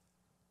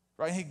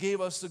 Right? He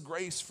gave us the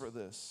grace for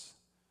this.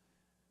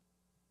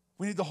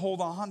 We need to hold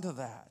on to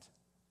that.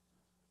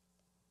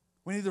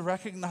 We need to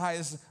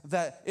recognize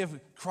that if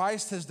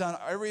Christ has done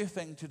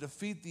everything to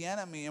defeat the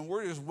enemy and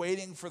we're just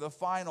waiting for the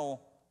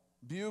final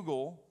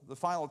bugle, the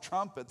final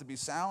trumpet to be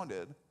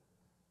sounded,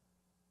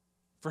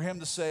 for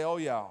Him to say, oh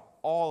yeah,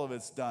 all of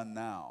it's done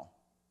now.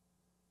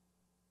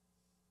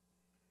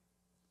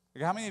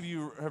 Like, how many of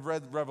you have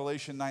read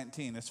Revelation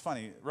 19? It's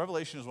funny.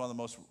 Revelation is one of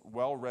the most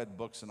well-read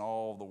books in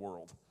all of the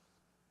world.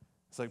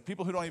 It's like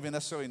people who don't even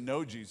necessarily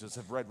know Jesus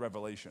have read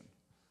Revelation.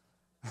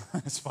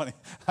 It's funny.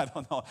 I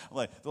don't know.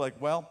 They're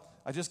like, well,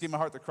 I just gave my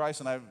heart to Christ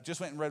and I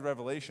just went and read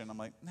Revelation. I'm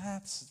like,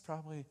 that's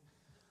probably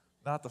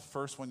not the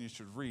first one you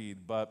should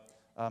read. But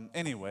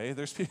anyway,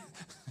 there's people,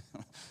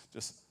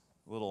 just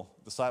a little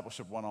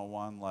discipleship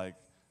 101, like,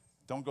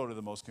 don't go to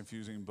the most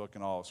confusing book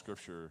in all of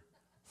Scripture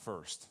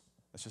first.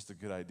 It's just a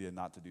good idea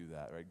not to do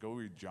that, right? Go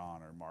read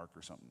John or Mark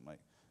or something, like,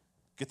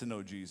 get to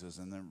know Jesus,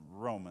 and then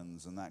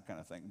Romans and that kind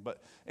of thing.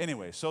 But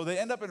anyway, so they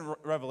end up in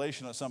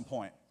Revelation at some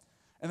point.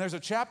 And there's a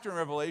chapter in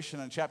Revelation,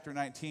 in chapter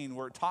 19,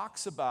 where it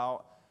talks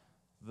about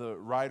the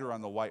rider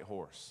on the white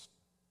horse.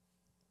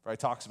 Right? It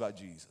talks about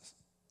Jesus.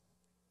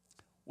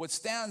 What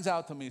stands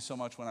out to me so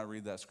much when I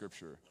read that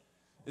scripture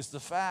is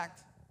the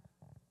fact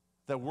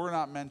that we're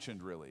not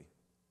mentioned really.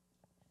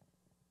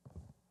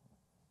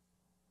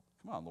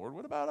 Come on, Lord,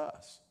 what about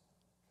us?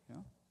 You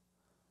know?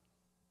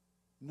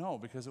 No,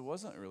 because it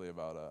wasn't really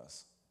about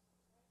us.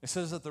 It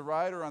says that the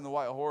rider on the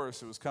white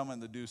horse was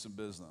coming to do some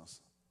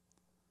business.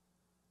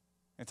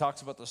 It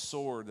talks about the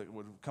sword that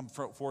would come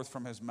forth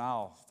from his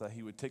mouth, that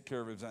he would take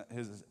care of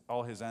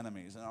all his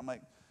enemies. And I'm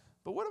like,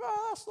 but what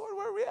about us, Lord?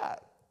 Where are we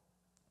at?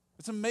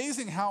 It's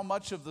amazing how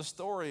much of the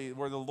story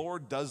where the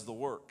Lord does the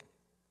work.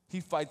 He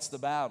fights the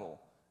battle.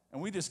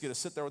 And we just get to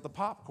sit there with the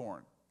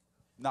popcorn.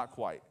 Not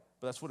quite,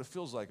 but that's what it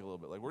feels like a little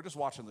bit. Like we're just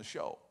watching the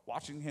show,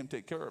 watching him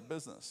take care of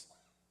business.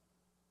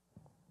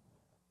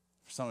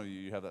 For some of you,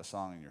 you have that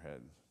song in your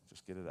head.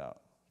 Just get it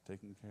out.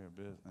 Taking care of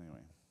business. Anyway.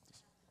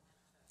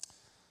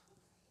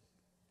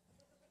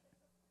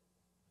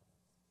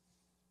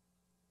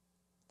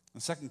 In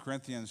 2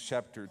 Corinthians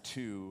chapter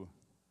 2,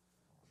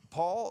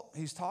 Paul,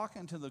 he's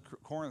talking to the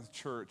Corinth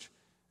church,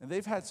 and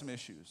they've had some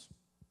issues.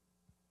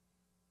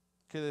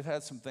 Okay, they've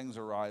had some things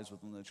arise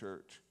within the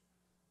church.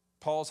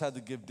 Paul's had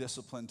to give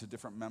discipline to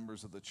different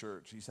members of the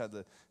church. He's had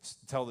to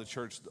tell the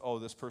church, oh,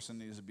 this person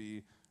needs to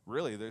be,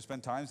 really, there's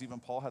been times even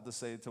Paul had to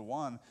say to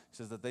one, he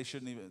says that they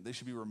should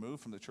be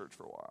removed from the church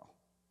for a while.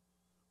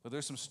 But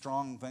there's some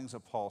strong things that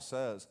Paul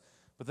says.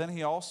 But then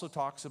he also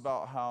talks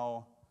about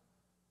how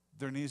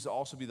there needs to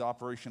also be the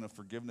operation of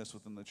forgiveness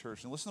within the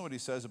church. And listen to what he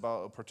says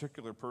about a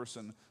particular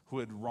person who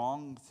had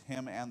wronged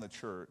him and the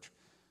church.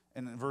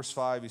 And in verse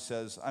 5, he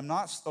says, I'm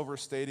not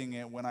overstating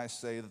it when I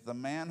say that the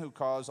man who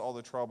caused all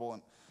the trouble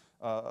and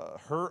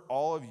hurt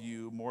all of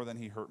you more than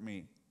he hurt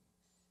me.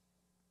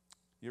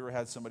 You ever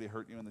had somebody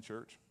hurt you in the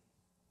church?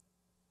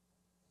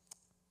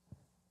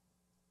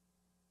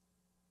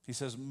 He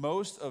says,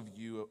 most of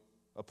you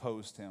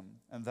opposed him,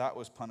 and that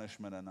was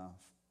punishment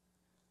enough.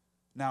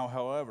 Now,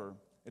 however,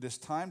 it is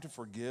time to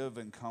forgive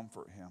and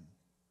comfort him.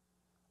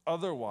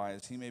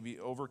 Otherwise, he may be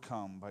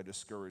overcome by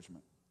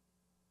discouragement.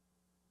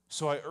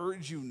 So I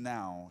urge you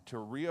now to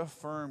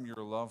reaffirm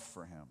your love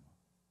for him.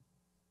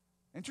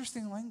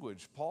 Interesting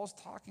language. Paul's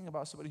talking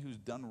about somebody who's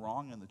done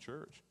wrong in the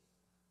church.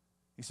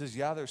 He says,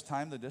 yeah, there's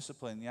time to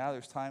discipline. Yeah,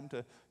 there's time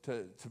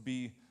to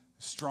be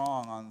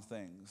strong on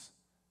things.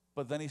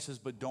 But then he says,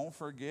 but don't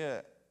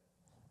forget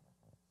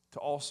to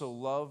also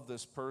love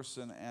this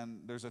person,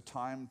 and there's a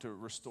time to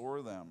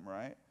restore them,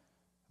 right?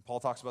 Paul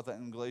talks about that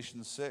in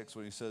Galatians 6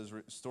 when he says,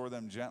 restore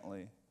them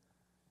gently.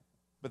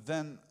 But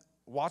then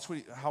watch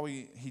how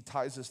he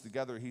ties this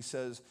together. He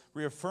says,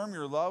 reaffirm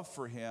your love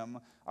for him.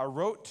 I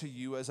wrote to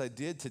you as I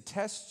did to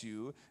test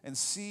you and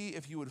see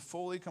if you would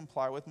fully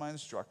comply with my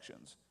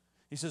instructions.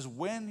 He says,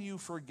 when you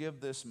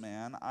forgive this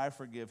man, I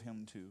forgive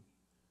him too.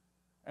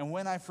 And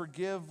when I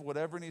forgive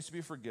whatever needs to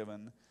be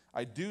forgiven,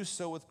 I do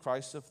so with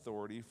Christ's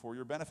authority for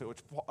your benefit,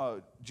 which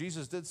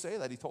Jesus did say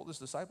that. He told his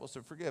disciples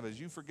to forgive. As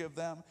you forgive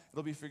them,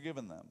 it'll be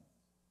forgiven them.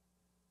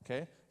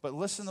 Okay? But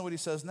listen to what he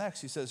says next.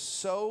 He says,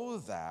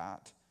 so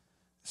that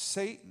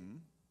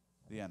Satan,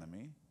 the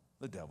enemy,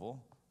 the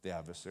devil, the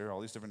adversary, all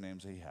these different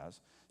names that he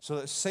has, so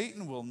that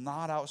Satan will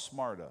not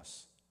outsmart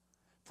us,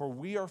 for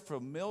we are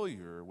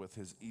familiar with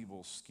his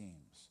evil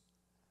schemes.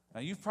 Now,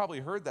 you've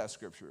probably heard that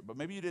scripture, but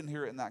maybe you didn't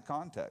hear it in that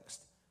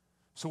context.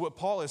 So what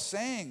Paul is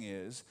saying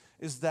is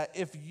that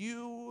if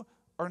you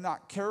are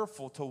not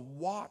careful to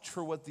watch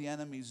for what the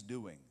enemy's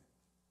doing,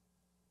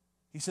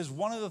 he says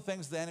one of the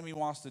things the enemy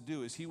wants to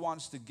do is he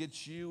wants to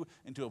get you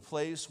into a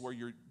place where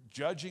you're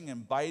judging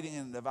and biting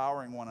and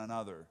devouring one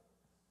another.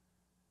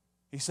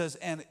 He says,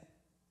 and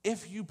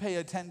if you pay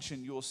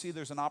attention, you will see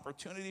there's an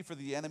opportunity for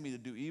the enemy to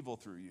do evil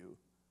through you.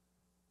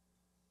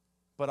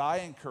 But I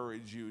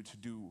encourage you to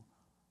do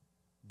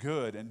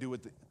good and do what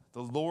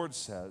the Lord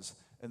says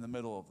in the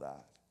middle of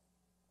that.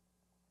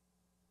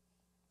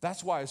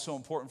 That's why it's so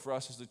important for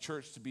us as the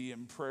church to be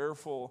in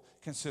prayerful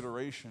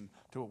consideration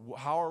to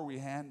how are we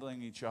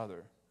handling each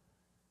other.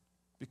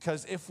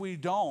 Because if we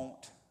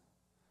don't,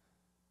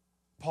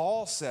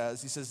 Paul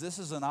says, he says, this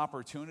is an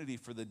opportunity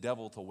for the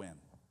devil to win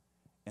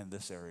in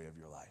this area of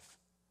your life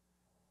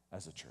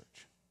as a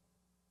church.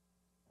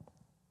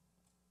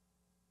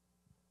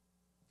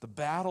 The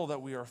battle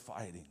that we are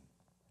fighting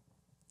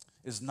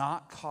is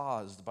not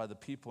caused by the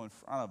people in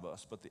front of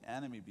us, but the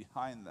enemy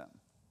behind them.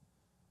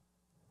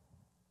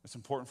 It's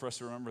important for us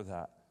to remember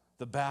that.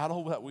 The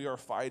battle that we are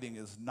fighting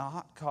is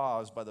not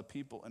caused by the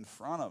people in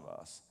front of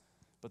us,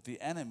 but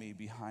the enemy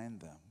behind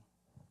them.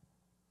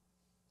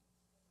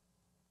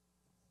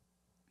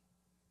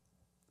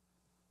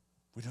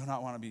 We do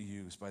not want to be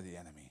used by the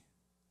enemy.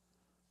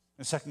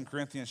 In 2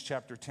 Corinthians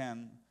chapter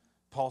 10,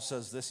 Paul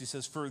says this. He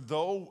says, for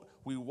though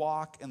we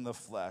walk in the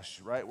flesh,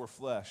 right? We're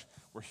flesh.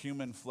 We're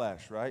human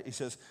flesh, right? He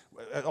says,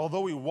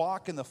 although we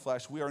walk in the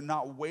flesh, we are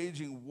not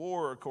waging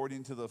war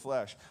according to the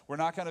flesh. We're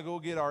not going to go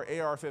get our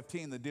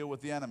AR-15 to deal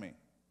with the enemy.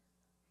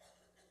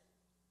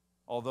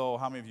 Although,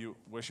 how many of you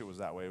wish it was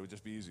that way? It would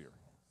just be easier.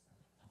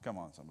 Come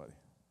on, somebody.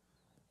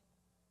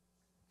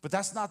 But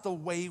that's not the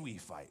way we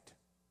fight.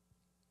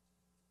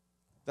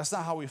 That's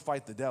not how we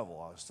fight the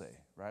devil, I would say,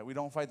 right? We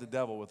don't fight the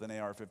devil with an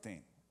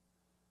AR-15.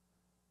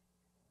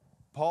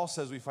 Paul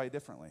says we fight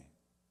differently.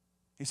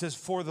 He says,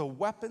 for the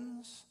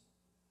weapons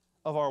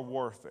of our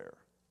warfare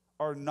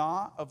are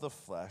not of the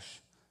flesh,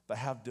 but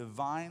have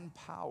divine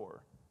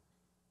power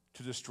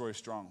to destroy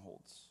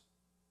strongholds.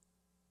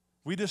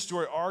 We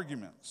destroy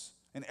arguments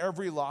and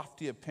every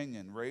lofty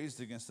opinion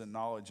raised against the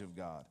knowledge of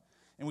God.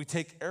 And we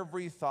take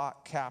every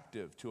thought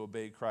captive to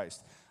obey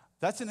Christ.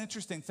 That's an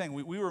interesting thing.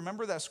 We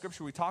remember that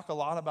scripture. We talk a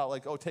lot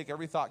about take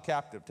every thought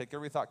captive, take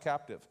every thought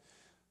captive.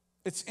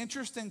 It's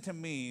interesting to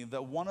me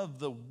that one of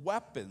the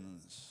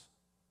weapons,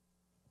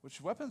 which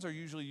weapons are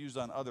usually used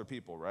on other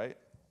people, right?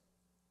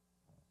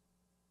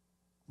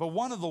 But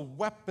one of the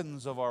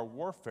weapons of our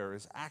warfare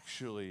is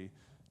actually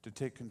to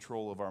take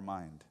control of our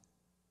mind.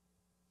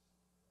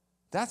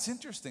 That's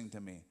interesting to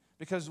me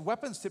because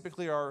weapons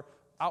typically are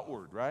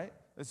outward, right?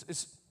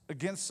 It's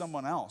against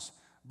someone else.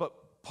 But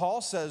Paul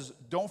says,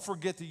 don't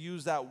forget to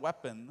use that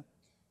weapon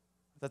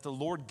that the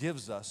Lord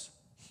gives us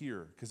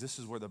here, because this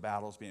is where the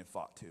battle's being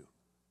fought too.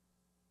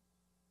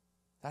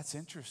 That's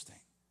interesting.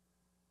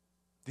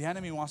 The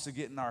enemy wants to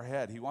get in our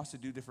head. He wants to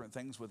do different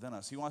things within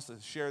us. He wants to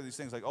share these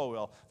things like, oh,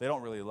 well, they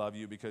don't really love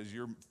you because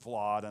you're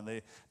flawed and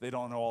they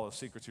don't know all the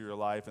secrets of your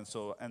life.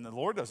 And the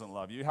Lord doesn't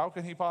love you. How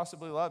can he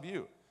possibly love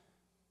you?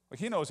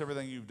 Like, he knows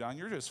everything you've done.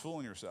 You're just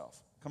fooling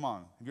yourself. Come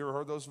on. Have you ever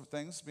heard those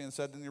things being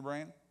said in your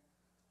brain?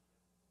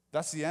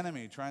 That's the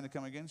enemy trying to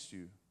come against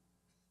you.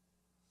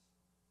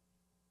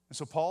 And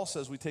so Paul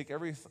says we take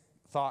every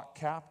thought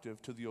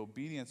captive to the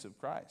obedience of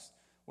Christ.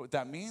 What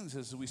that means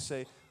is we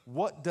say,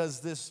 what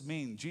does this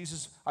mean?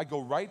 Jesus, I go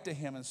right to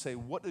him and say,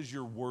 what does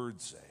your word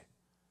say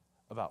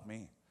about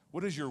me?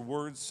 What does your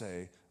word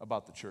say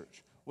about the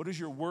church? What does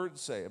your word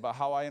say about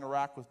how I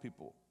interact with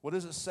people? What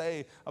does it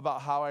say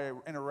about how I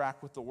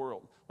interact with the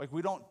world? Like,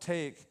 we don't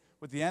take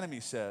what the enemy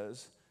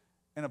says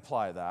and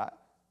apply that.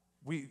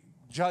 We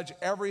judge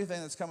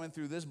everything that's coming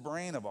through this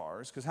brain of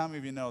ours, because how many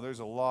of you know there's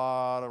a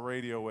lot of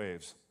radio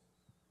waves?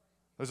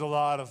 There's a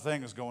lot of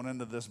things going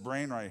into this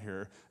brain right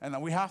here, and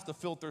then we have to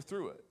filter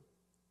through it.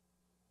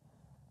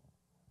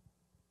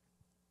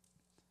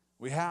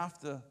 We have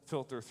to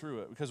filter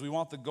through it because we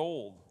want the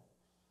gold.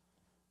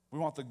 We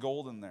want the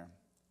gold in there.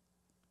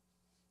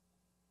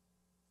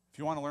 If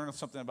you want to learn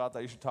something about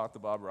that, you should talk to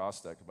Bob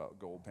Rostek about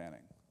gold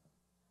panning.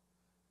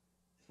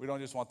 We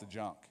don't just want the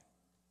junk.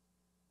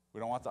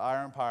 We don't want the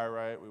iron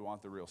pyrite. We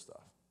want the real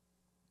stuff.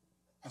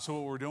 And so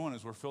what we're doing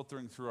is we're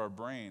filtering through our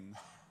brain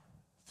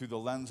through the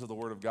lens of the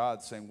Word of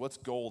God, saying what's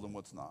gold and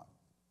what's not.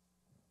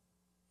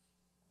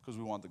 Because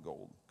we want the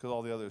gold. Because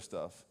all the other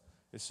stuff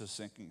is just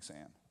sinking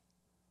sand.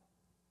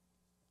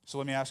 So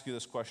let me ask you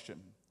this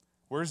question.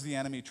 Where's the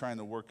enemy trying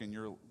to work in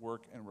your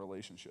work and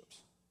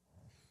relationships?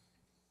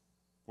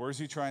 Where is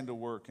he trying to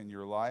work in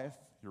your life,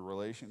 your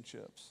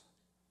relationships,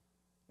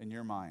 in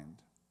your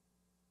mind?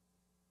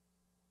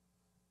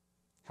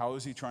 How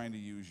is he trying to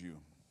use you?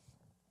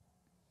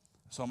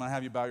 So I'm going to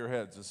have you bow your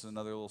heads. This is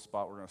another little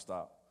spot we're going to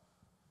stop.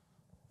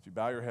 If you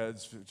bow your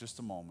heads for just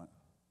a moment,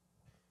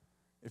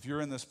 if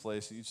you're in this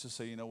place and you just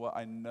say, you know what,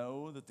 I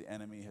know that the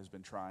enemy has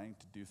been trying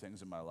to do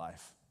things in my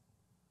life.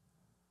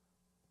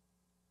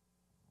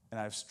 And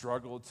I've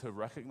struggled to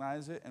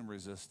recognize it and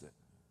resist it.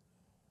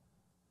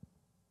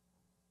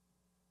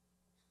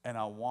 And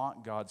I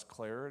want God's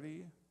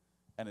clarity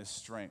and his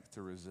strength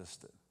to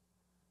resist it.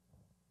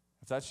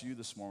 If that's you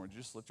this morning,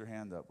 just lift your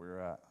hand up where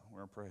you're at. We're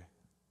going to pray.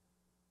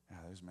 Yeah,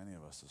 there's many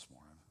of us this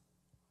morning.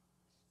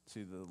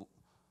 See,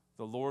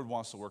 the Lord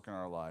wants to work in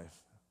our life.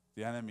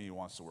 The enemy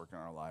wants to work in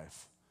our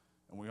life.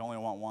 And we only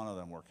want one of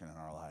them working in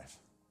our life.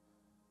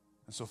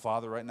 And so,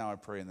 Father, right now I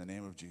pray in the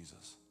name of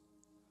Jesus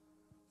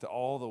that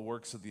all the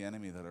works of the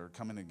enemy that are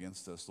coming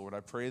against us, Lord, I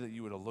pray that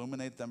you would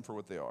illuminate them for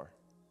what they are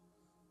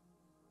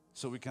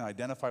so we can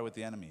identify what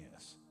the enemy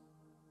is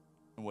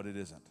and what it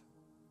isn't.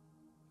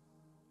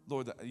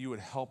 Lord, that you would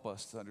help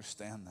us to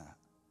understand that.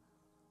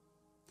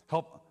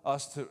 Help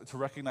us to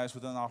recognize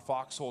within our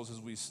foxholes as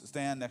we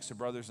stand next to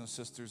brothers and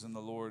sisters in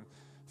the Lord,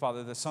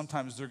 Father, that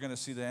sometimes they're going to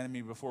see the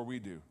enemy before we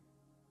do.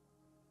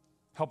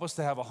 Help us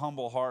to have a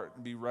humble heart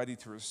and be ready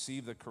to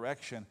receive the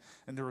correction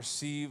and to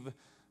receive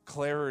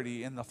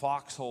clarity in the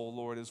foxhole,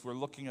 Lord, as we're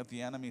looking at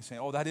the enemy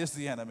saying, oh, that is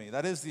the enemy.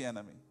 That is the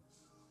enemy.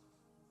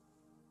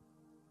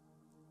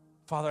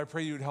 Father, I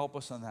pray you would help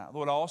us on that.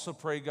 Lord, I also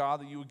pray, God,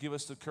 that you would give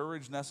us the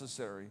courage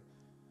necessary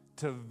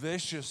to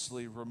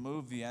viciously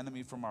remove the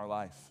enemy from our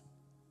life.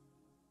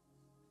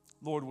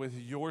 Lord, with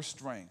your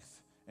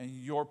strength and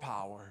your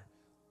power,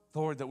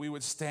 Lord, that we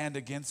would stand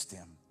against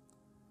him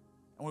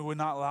and we would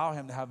not allow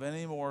him to have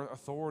any more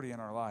authority in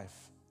our life.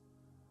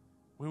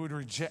 We would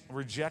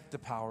reject the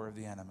power of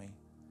the enemy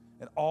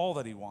and all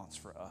that he wants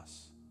for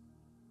us.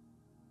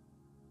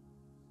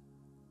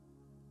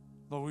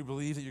 Lord, we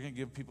believe that you're going to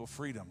give people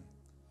freedom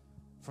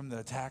from the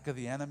attack of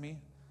the enemy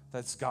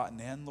that's gotten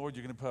in. Lord,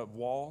 you're going to put up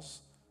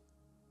walls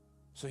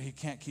so he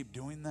can't keep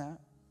doing that.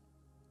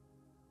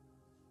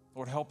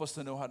 Lord, help us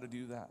to know how to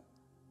do that.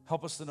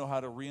 Help us to know how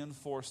to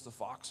reinforce the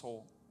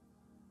foxhole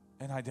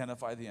and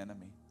identify the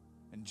enemy.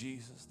 In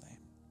Jesus' name.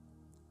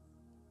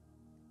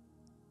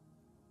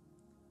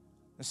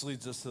 This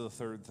leads us to the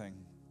third thing.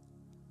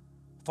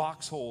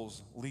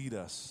 Foxholes lead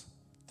us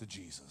to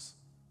Jesus.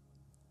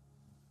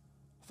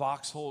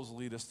 Foxholes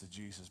lead us to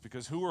Jesus.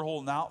 Because who we're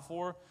holding out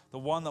for, the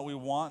one that we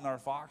want in our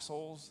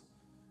foxholes,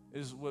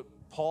 is what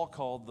Paul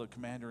called the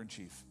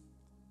commander-in-chief.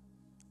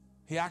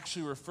 He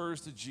actually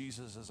refers to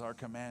Jesus as our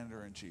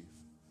commander-in-chief.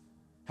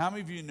 How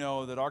many of you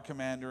know that our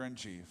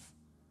commander-in-chief,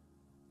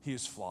 he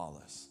is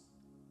flawless?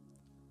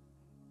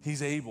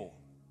 He's able.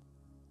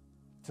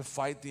 to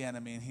fight the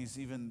enemy, and he's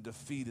even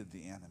defeated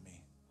the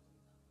enemy.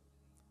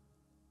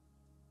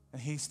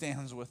 And he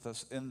stands with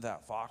us in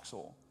that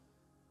foxhole.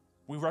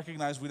 We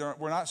recognize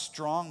we're not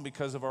strong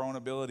because of our own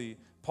ability.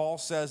 Paul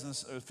says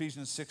in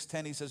Ephesians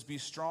 6:10, he says, be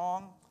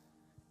strong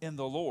in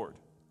the Lord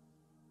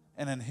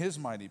and in his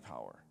mighty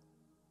power.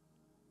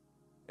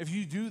 If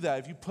you do that,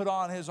 if you put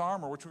on his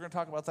armor, which we're going to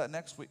talk about that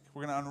next week,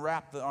 we're going to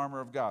unwrap the armor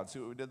of God. See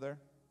what we did there?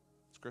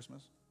 It's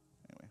Christmas?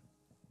 Anyway,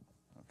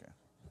 okay.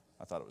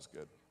 I thought it was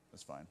good.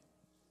 That's fine.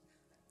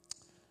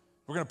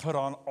 We're going to put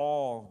on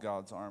all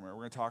God's armor.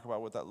 We're going to talk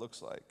about what that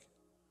looks like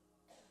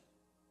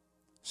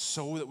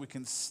so that we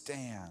can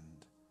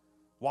stand.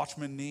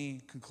 Watchman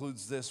Nee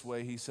concludes this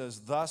way. He says,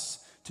 thus,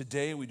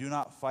 today we do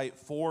not fight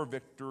for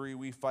victory,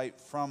 we fight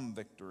from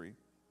victory.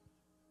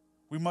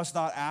 We must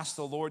not ask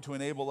the Lord to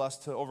enable us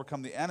to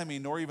overcome the enemy,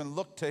 nor even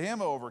look to him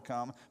to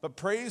overcome, but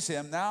praise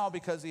him now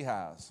because he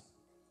has.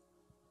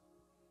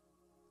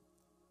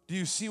 Do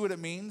you see what it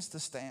means to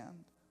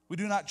stand? We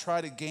do not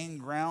try to gain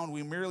ground.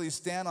 We merely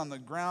stand on the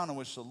ground in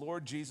which the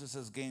Lord Jesus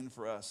has gained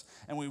for us,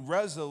 and we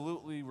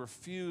resolutely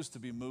refuse to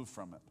be moved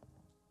from it.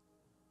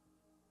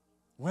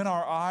 When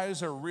our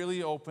eyes are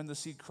really open to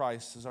see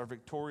Christ as our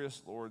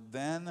victorious Lord,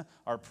 then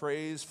our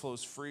praise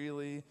flows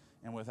freely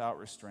and without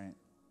restraint.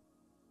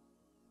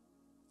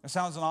 It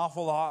sounds an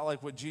awful lot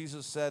like what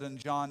Jesus said in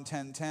John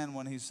 10:10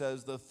 when he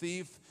says, the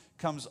thief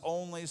comes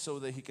only so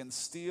that he can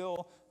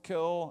steal,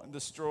 kill, and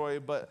destroy,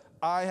 but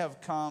I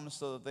have come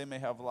so that they may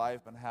have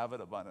life and have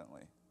it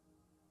abundantly.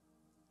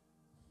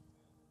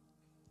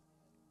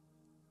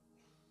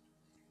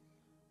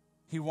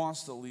 He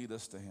wants to lead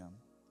us to him.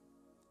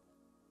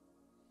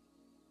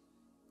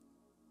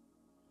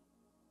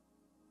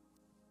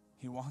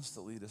 He wants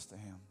to lead us to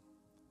him.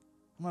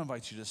 I'm going to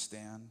invite you to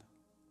stand.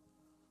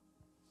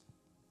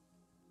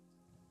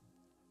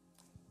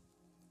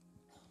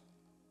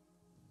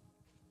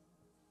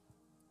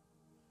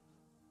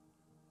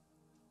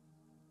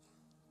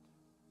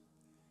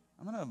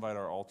 I'm going to invite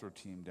our altar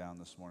team down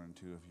this morning,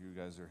 too, if you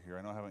guys are here.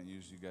 I know I haven't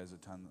used you guys a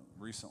ton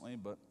recently,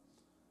 but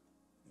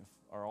if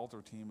our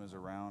altar team is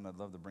around, I'd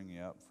love to bring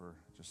you up for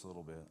just a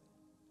little bit.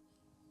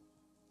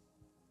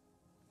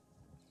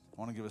 I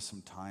want to give us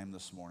some time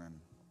this morning.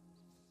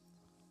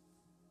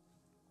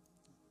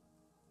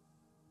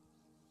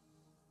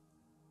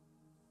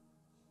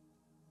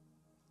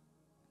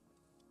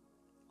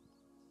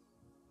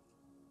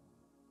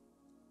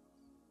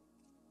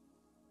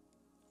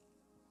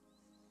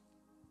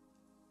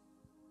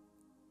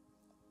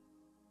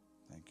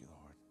 Thank you,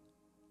 Lord.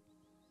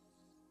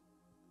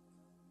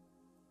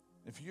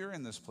 If you're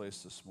in this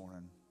place this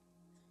morning,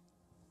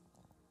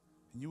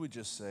 and you would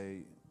just say,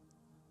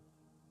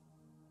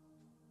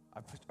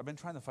 I've been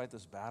trying to fight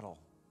this battle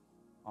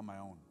on my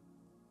own.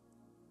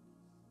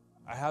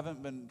 I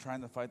haven't been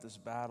trying to fight this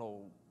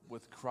battle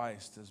with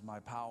Christ as my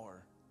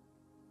power,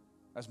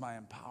 as my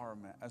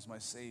empowerment, as my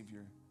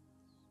Savior,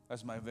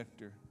 as my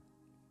victor.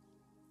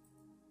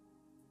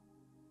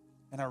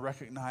 And I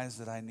recognize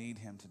that I need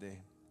him today.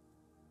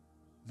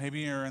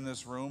 Maybe you're in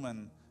this room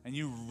and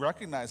you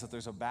recognize that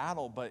there's a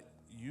battle, but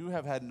you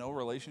have had no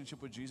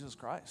relationship with Jesus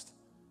Christ.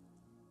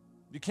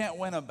 You can't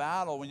win a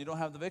battle when you don't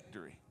have the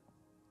victory.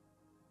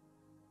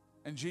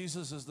 And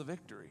Jesus is the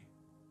victory.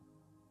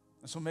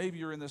 And so maybe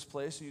you're in this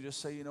place and you just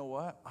say, you know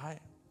what?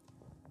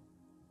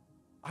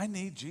 I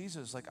need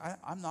Jesus. Like,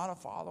 I'm not a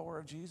follower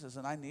of Jesus,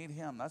 and I need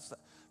him.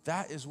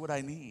 That is what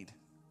I need.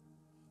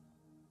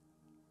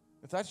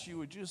 If that's you,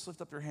 would you just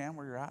lift up your hand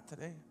where you're at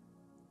today?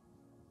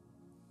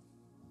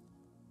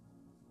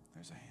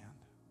 There's a hand.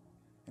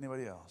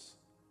 Anybody else?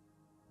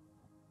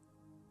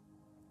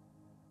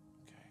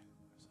 Okay,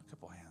 there's a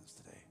couple hands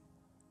today.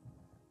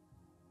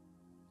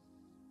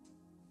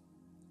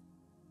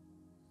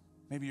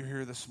 Maybe you're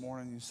here this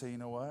morning and you say, you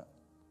know what?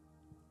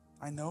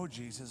 I know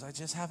Jesus, I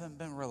just haven't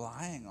been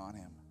relying on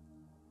him.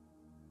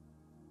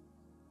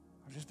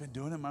 I've just been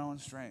doing it in my own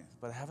strength,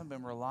 but I haven't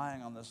been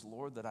relying on this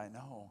Lord that I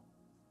know.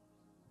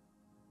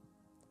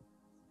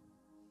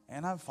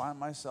 And I find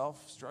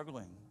myself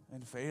struggling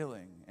and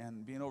failing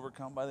and being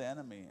overcome by the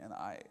enemy. And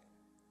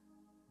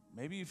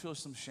maybe you feel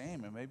some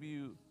shame, and maybe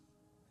you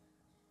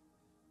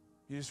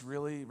just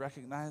really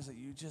recognize that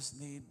you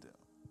just need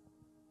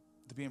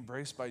to be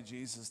embraced by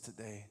Jesus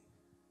today.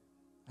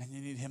 And you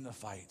need him to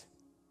fight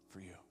for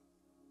you.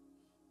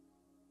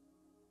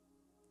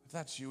 If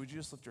that's you, would you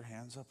just lift your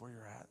hands up where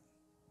you're at?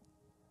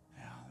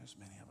 Yeah, there's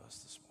many of us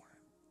this morning.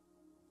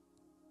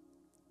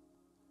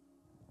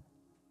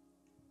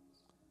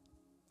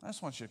 I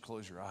just want you to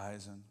close your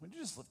eyes, and would you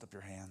just lift up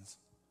your hands?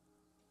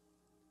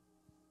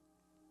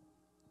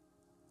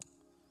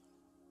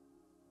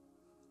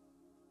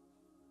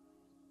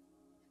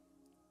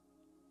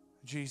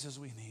 Jesus,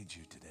 we need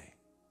you today.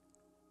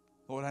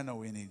 Lord, I know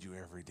we need you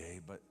every day,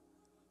 but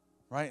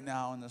right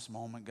now in this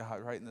moment,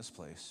 God, right in this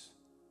place,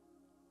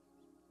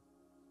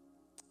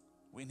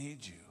 we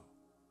need you.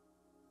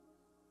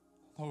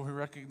 Lord, we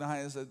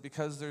recognize that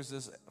because there's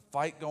this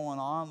fight going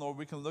on, Lord,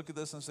 we can look at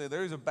this and say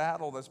there's a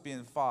battle that's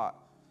being fought,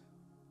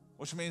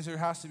 which means there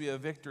has to be a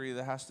victory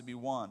that has to be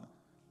won.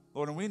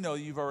 Lord, and we know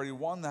you've already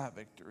won that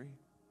victory.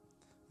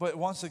 But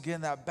once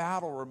again, that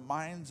battle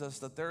reminds us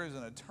that there is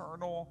an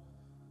eternal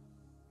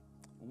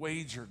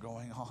wager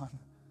going on,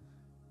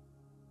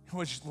 in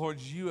which, Lord,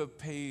 you have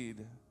paid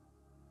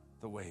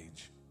the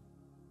wage.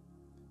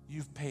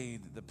 You've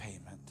paid the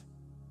payment.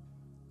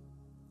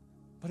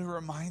 But it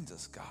reminds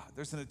us, God,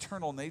 there's an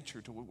eternal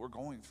nature to what we're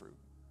going through.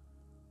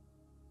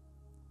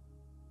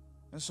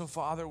 And so,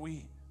 Father,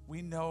 we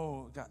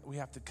know, God, we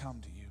have to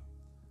come to you.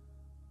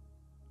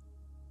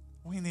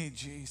 We need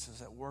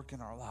Jesus at work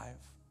in our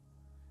life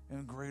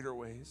in greater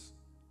ways.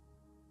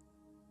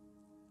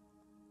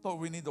 Lord,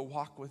 we need to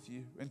walk with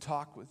you and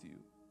talk with you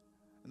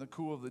in the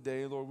cool of the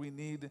day. Lord, we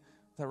need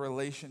that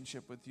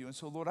relationship with you. And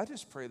so, Lord, I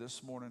just pray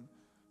this morning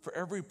for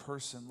every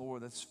person,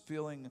 Lord, that's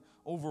feeling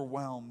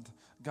overwhelmed.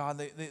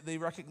 God, they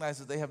recognize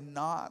that they have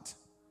not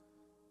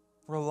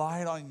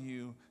relied on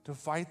you to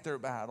fight their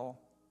battle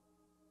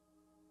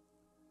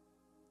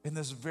in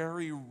this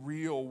very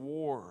real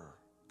war,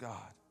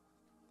 God,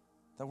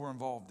 that we're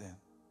involved in.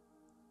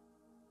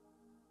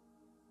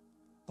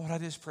 Lord, I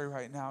just pray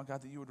right now,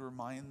 God, that you would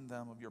remind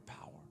them of your power.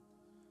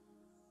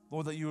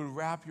 Lord, that you would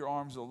wrap your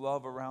arms of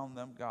love around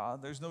them,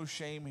 God. There's no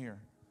shame here.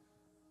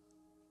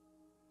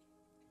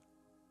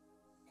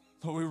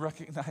 Lord, we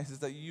recognize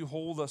that you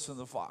hold us in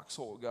the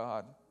foxhole,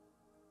 God.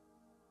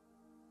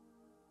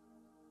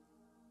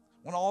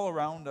 When all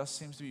around us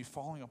seems to be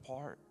falling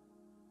apart.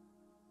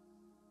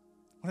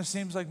 When it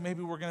seems like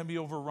maybe we're going to be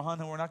overrun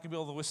and we're not going to be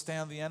able to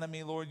withstand the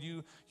enemy, Lord,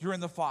 you're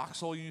in the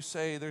foxhole. You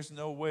say, there's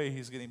no way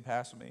he's getting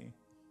past me.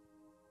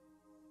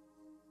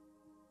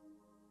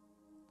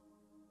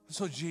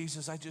 So,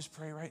 Jesus, I just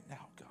pray right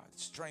now, God,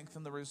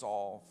 strengthen the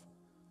resolve.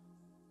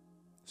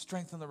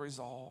 Strengthen the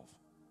resolve.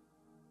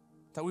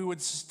 That we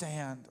would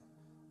stand.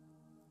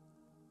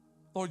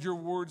 Lord, your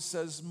word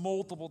says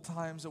multiple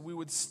times that we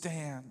would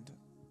stand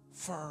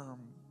firm.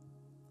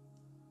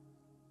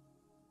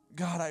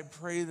 God, I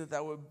pray that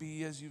that would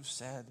be as you've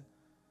said.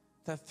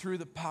 That through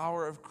the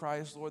power of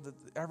Christ, Lord, that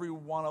every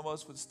one of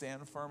us would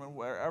stand firm in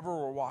wherever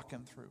we're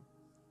walking through.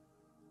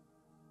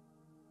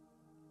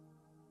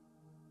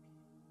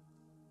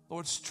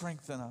 Lord,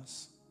 strengthen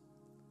us.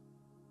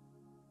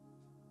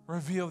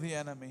 Reveal the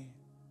enemy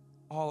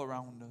all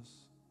around us.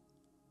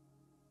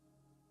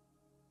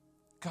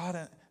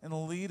 God,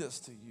 and lead us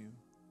to you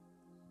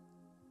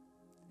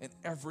in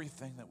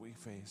everything that we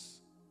face.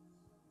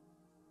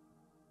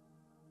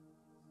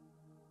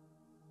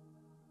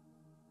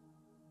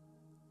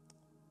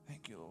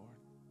 Thank you, Lord.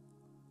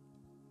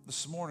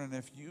 This morning,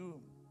 if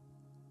you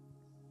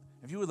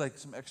would like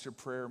some extra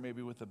prayer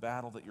maybe with the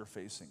battle that you're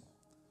facing,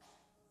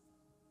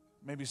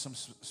 maybe some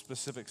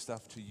specific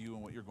stuff to you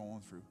and what you're going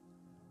through,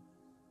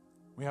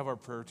 we have our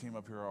prayer team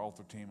up here, our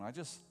altar team.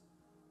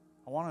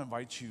 I want to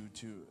invite you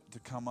to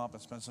come up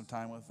and spend some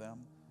time with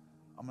them.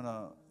 I'm going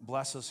to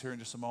bless us here in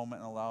just a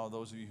moment and allow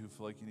those of you who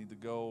feel like you need to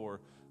go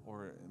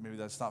or maybe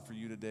that's not for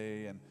you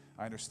today, and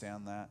I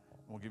understand that.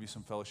 We'll give you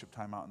some fellowship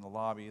time out in the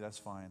lobby. That's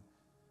fine.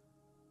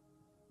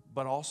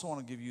 But I also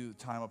want to give you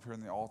time up here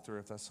in the altar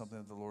if that's something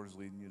that the Lord is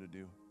leading you to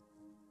do.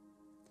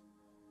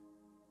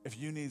 If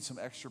you need some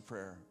extra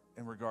prayer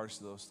in regards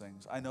to those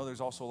things, I know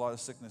there's also a lot of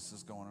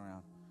sicknesses going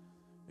around.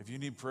 If you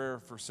need prayer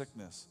for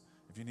sickness,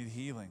 if you need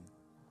healing,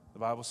 the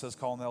Bible says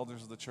call on the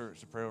elders of the church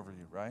to pray over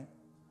you, right?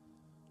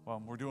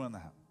 Well, we're doing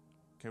that.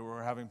 Okay,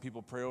 we're having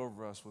people pray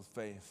over us with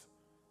faith.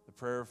 The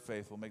prayer of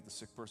faith will make the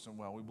sick person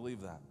well. We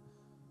believe that.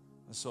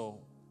 And so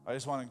I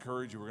just want to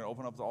encourage you. We're going to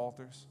open up the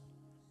altars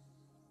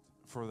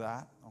for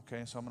that,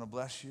 okay? So I'm going to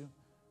bless you, and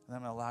then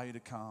I'm going to allow you to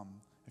come.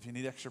 If you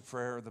need extra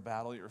prayer or the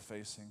battle you're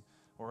facing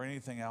or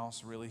anything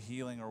else, really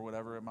healing or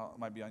whatever it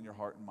might be on your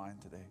heart and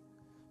mind today.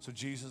 So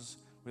Jesus,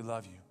 we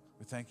love you.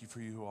 We thank you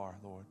for you who are,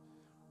 Lord.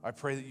 I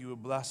pray that you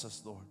would bless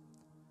us, Lord,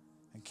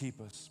 and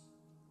keep us.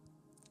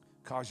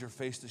 Cause your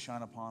face to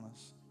shine upon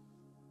us.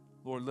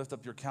 Lord, lift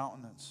up your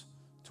countenance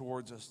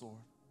towards us, Lord.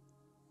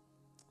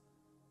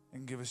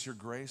 And give us your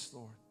grace,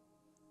 Lord.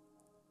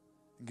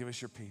 And give us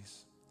your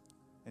peace.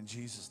 In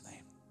Jesus'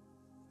 name.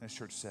 And his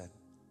church said,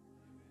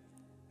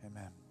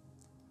 amen.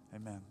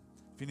 Amen.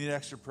 If you need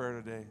extra prayer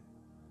today,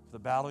 the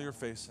battle you're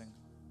facing,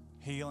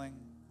 healing,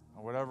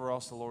 or whatever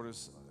else the Lord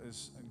is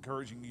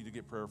encouraging you to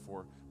get prayer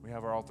for, we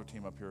have our altar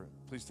team up here.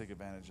 Please take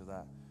advantage of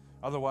that.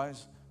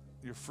 Otherwise,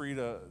 you're free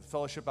to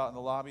fellowship out in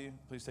the lobby.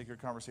 Please take your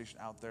conversation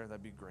out there.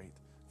 That'd be great.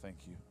 Thank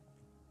you.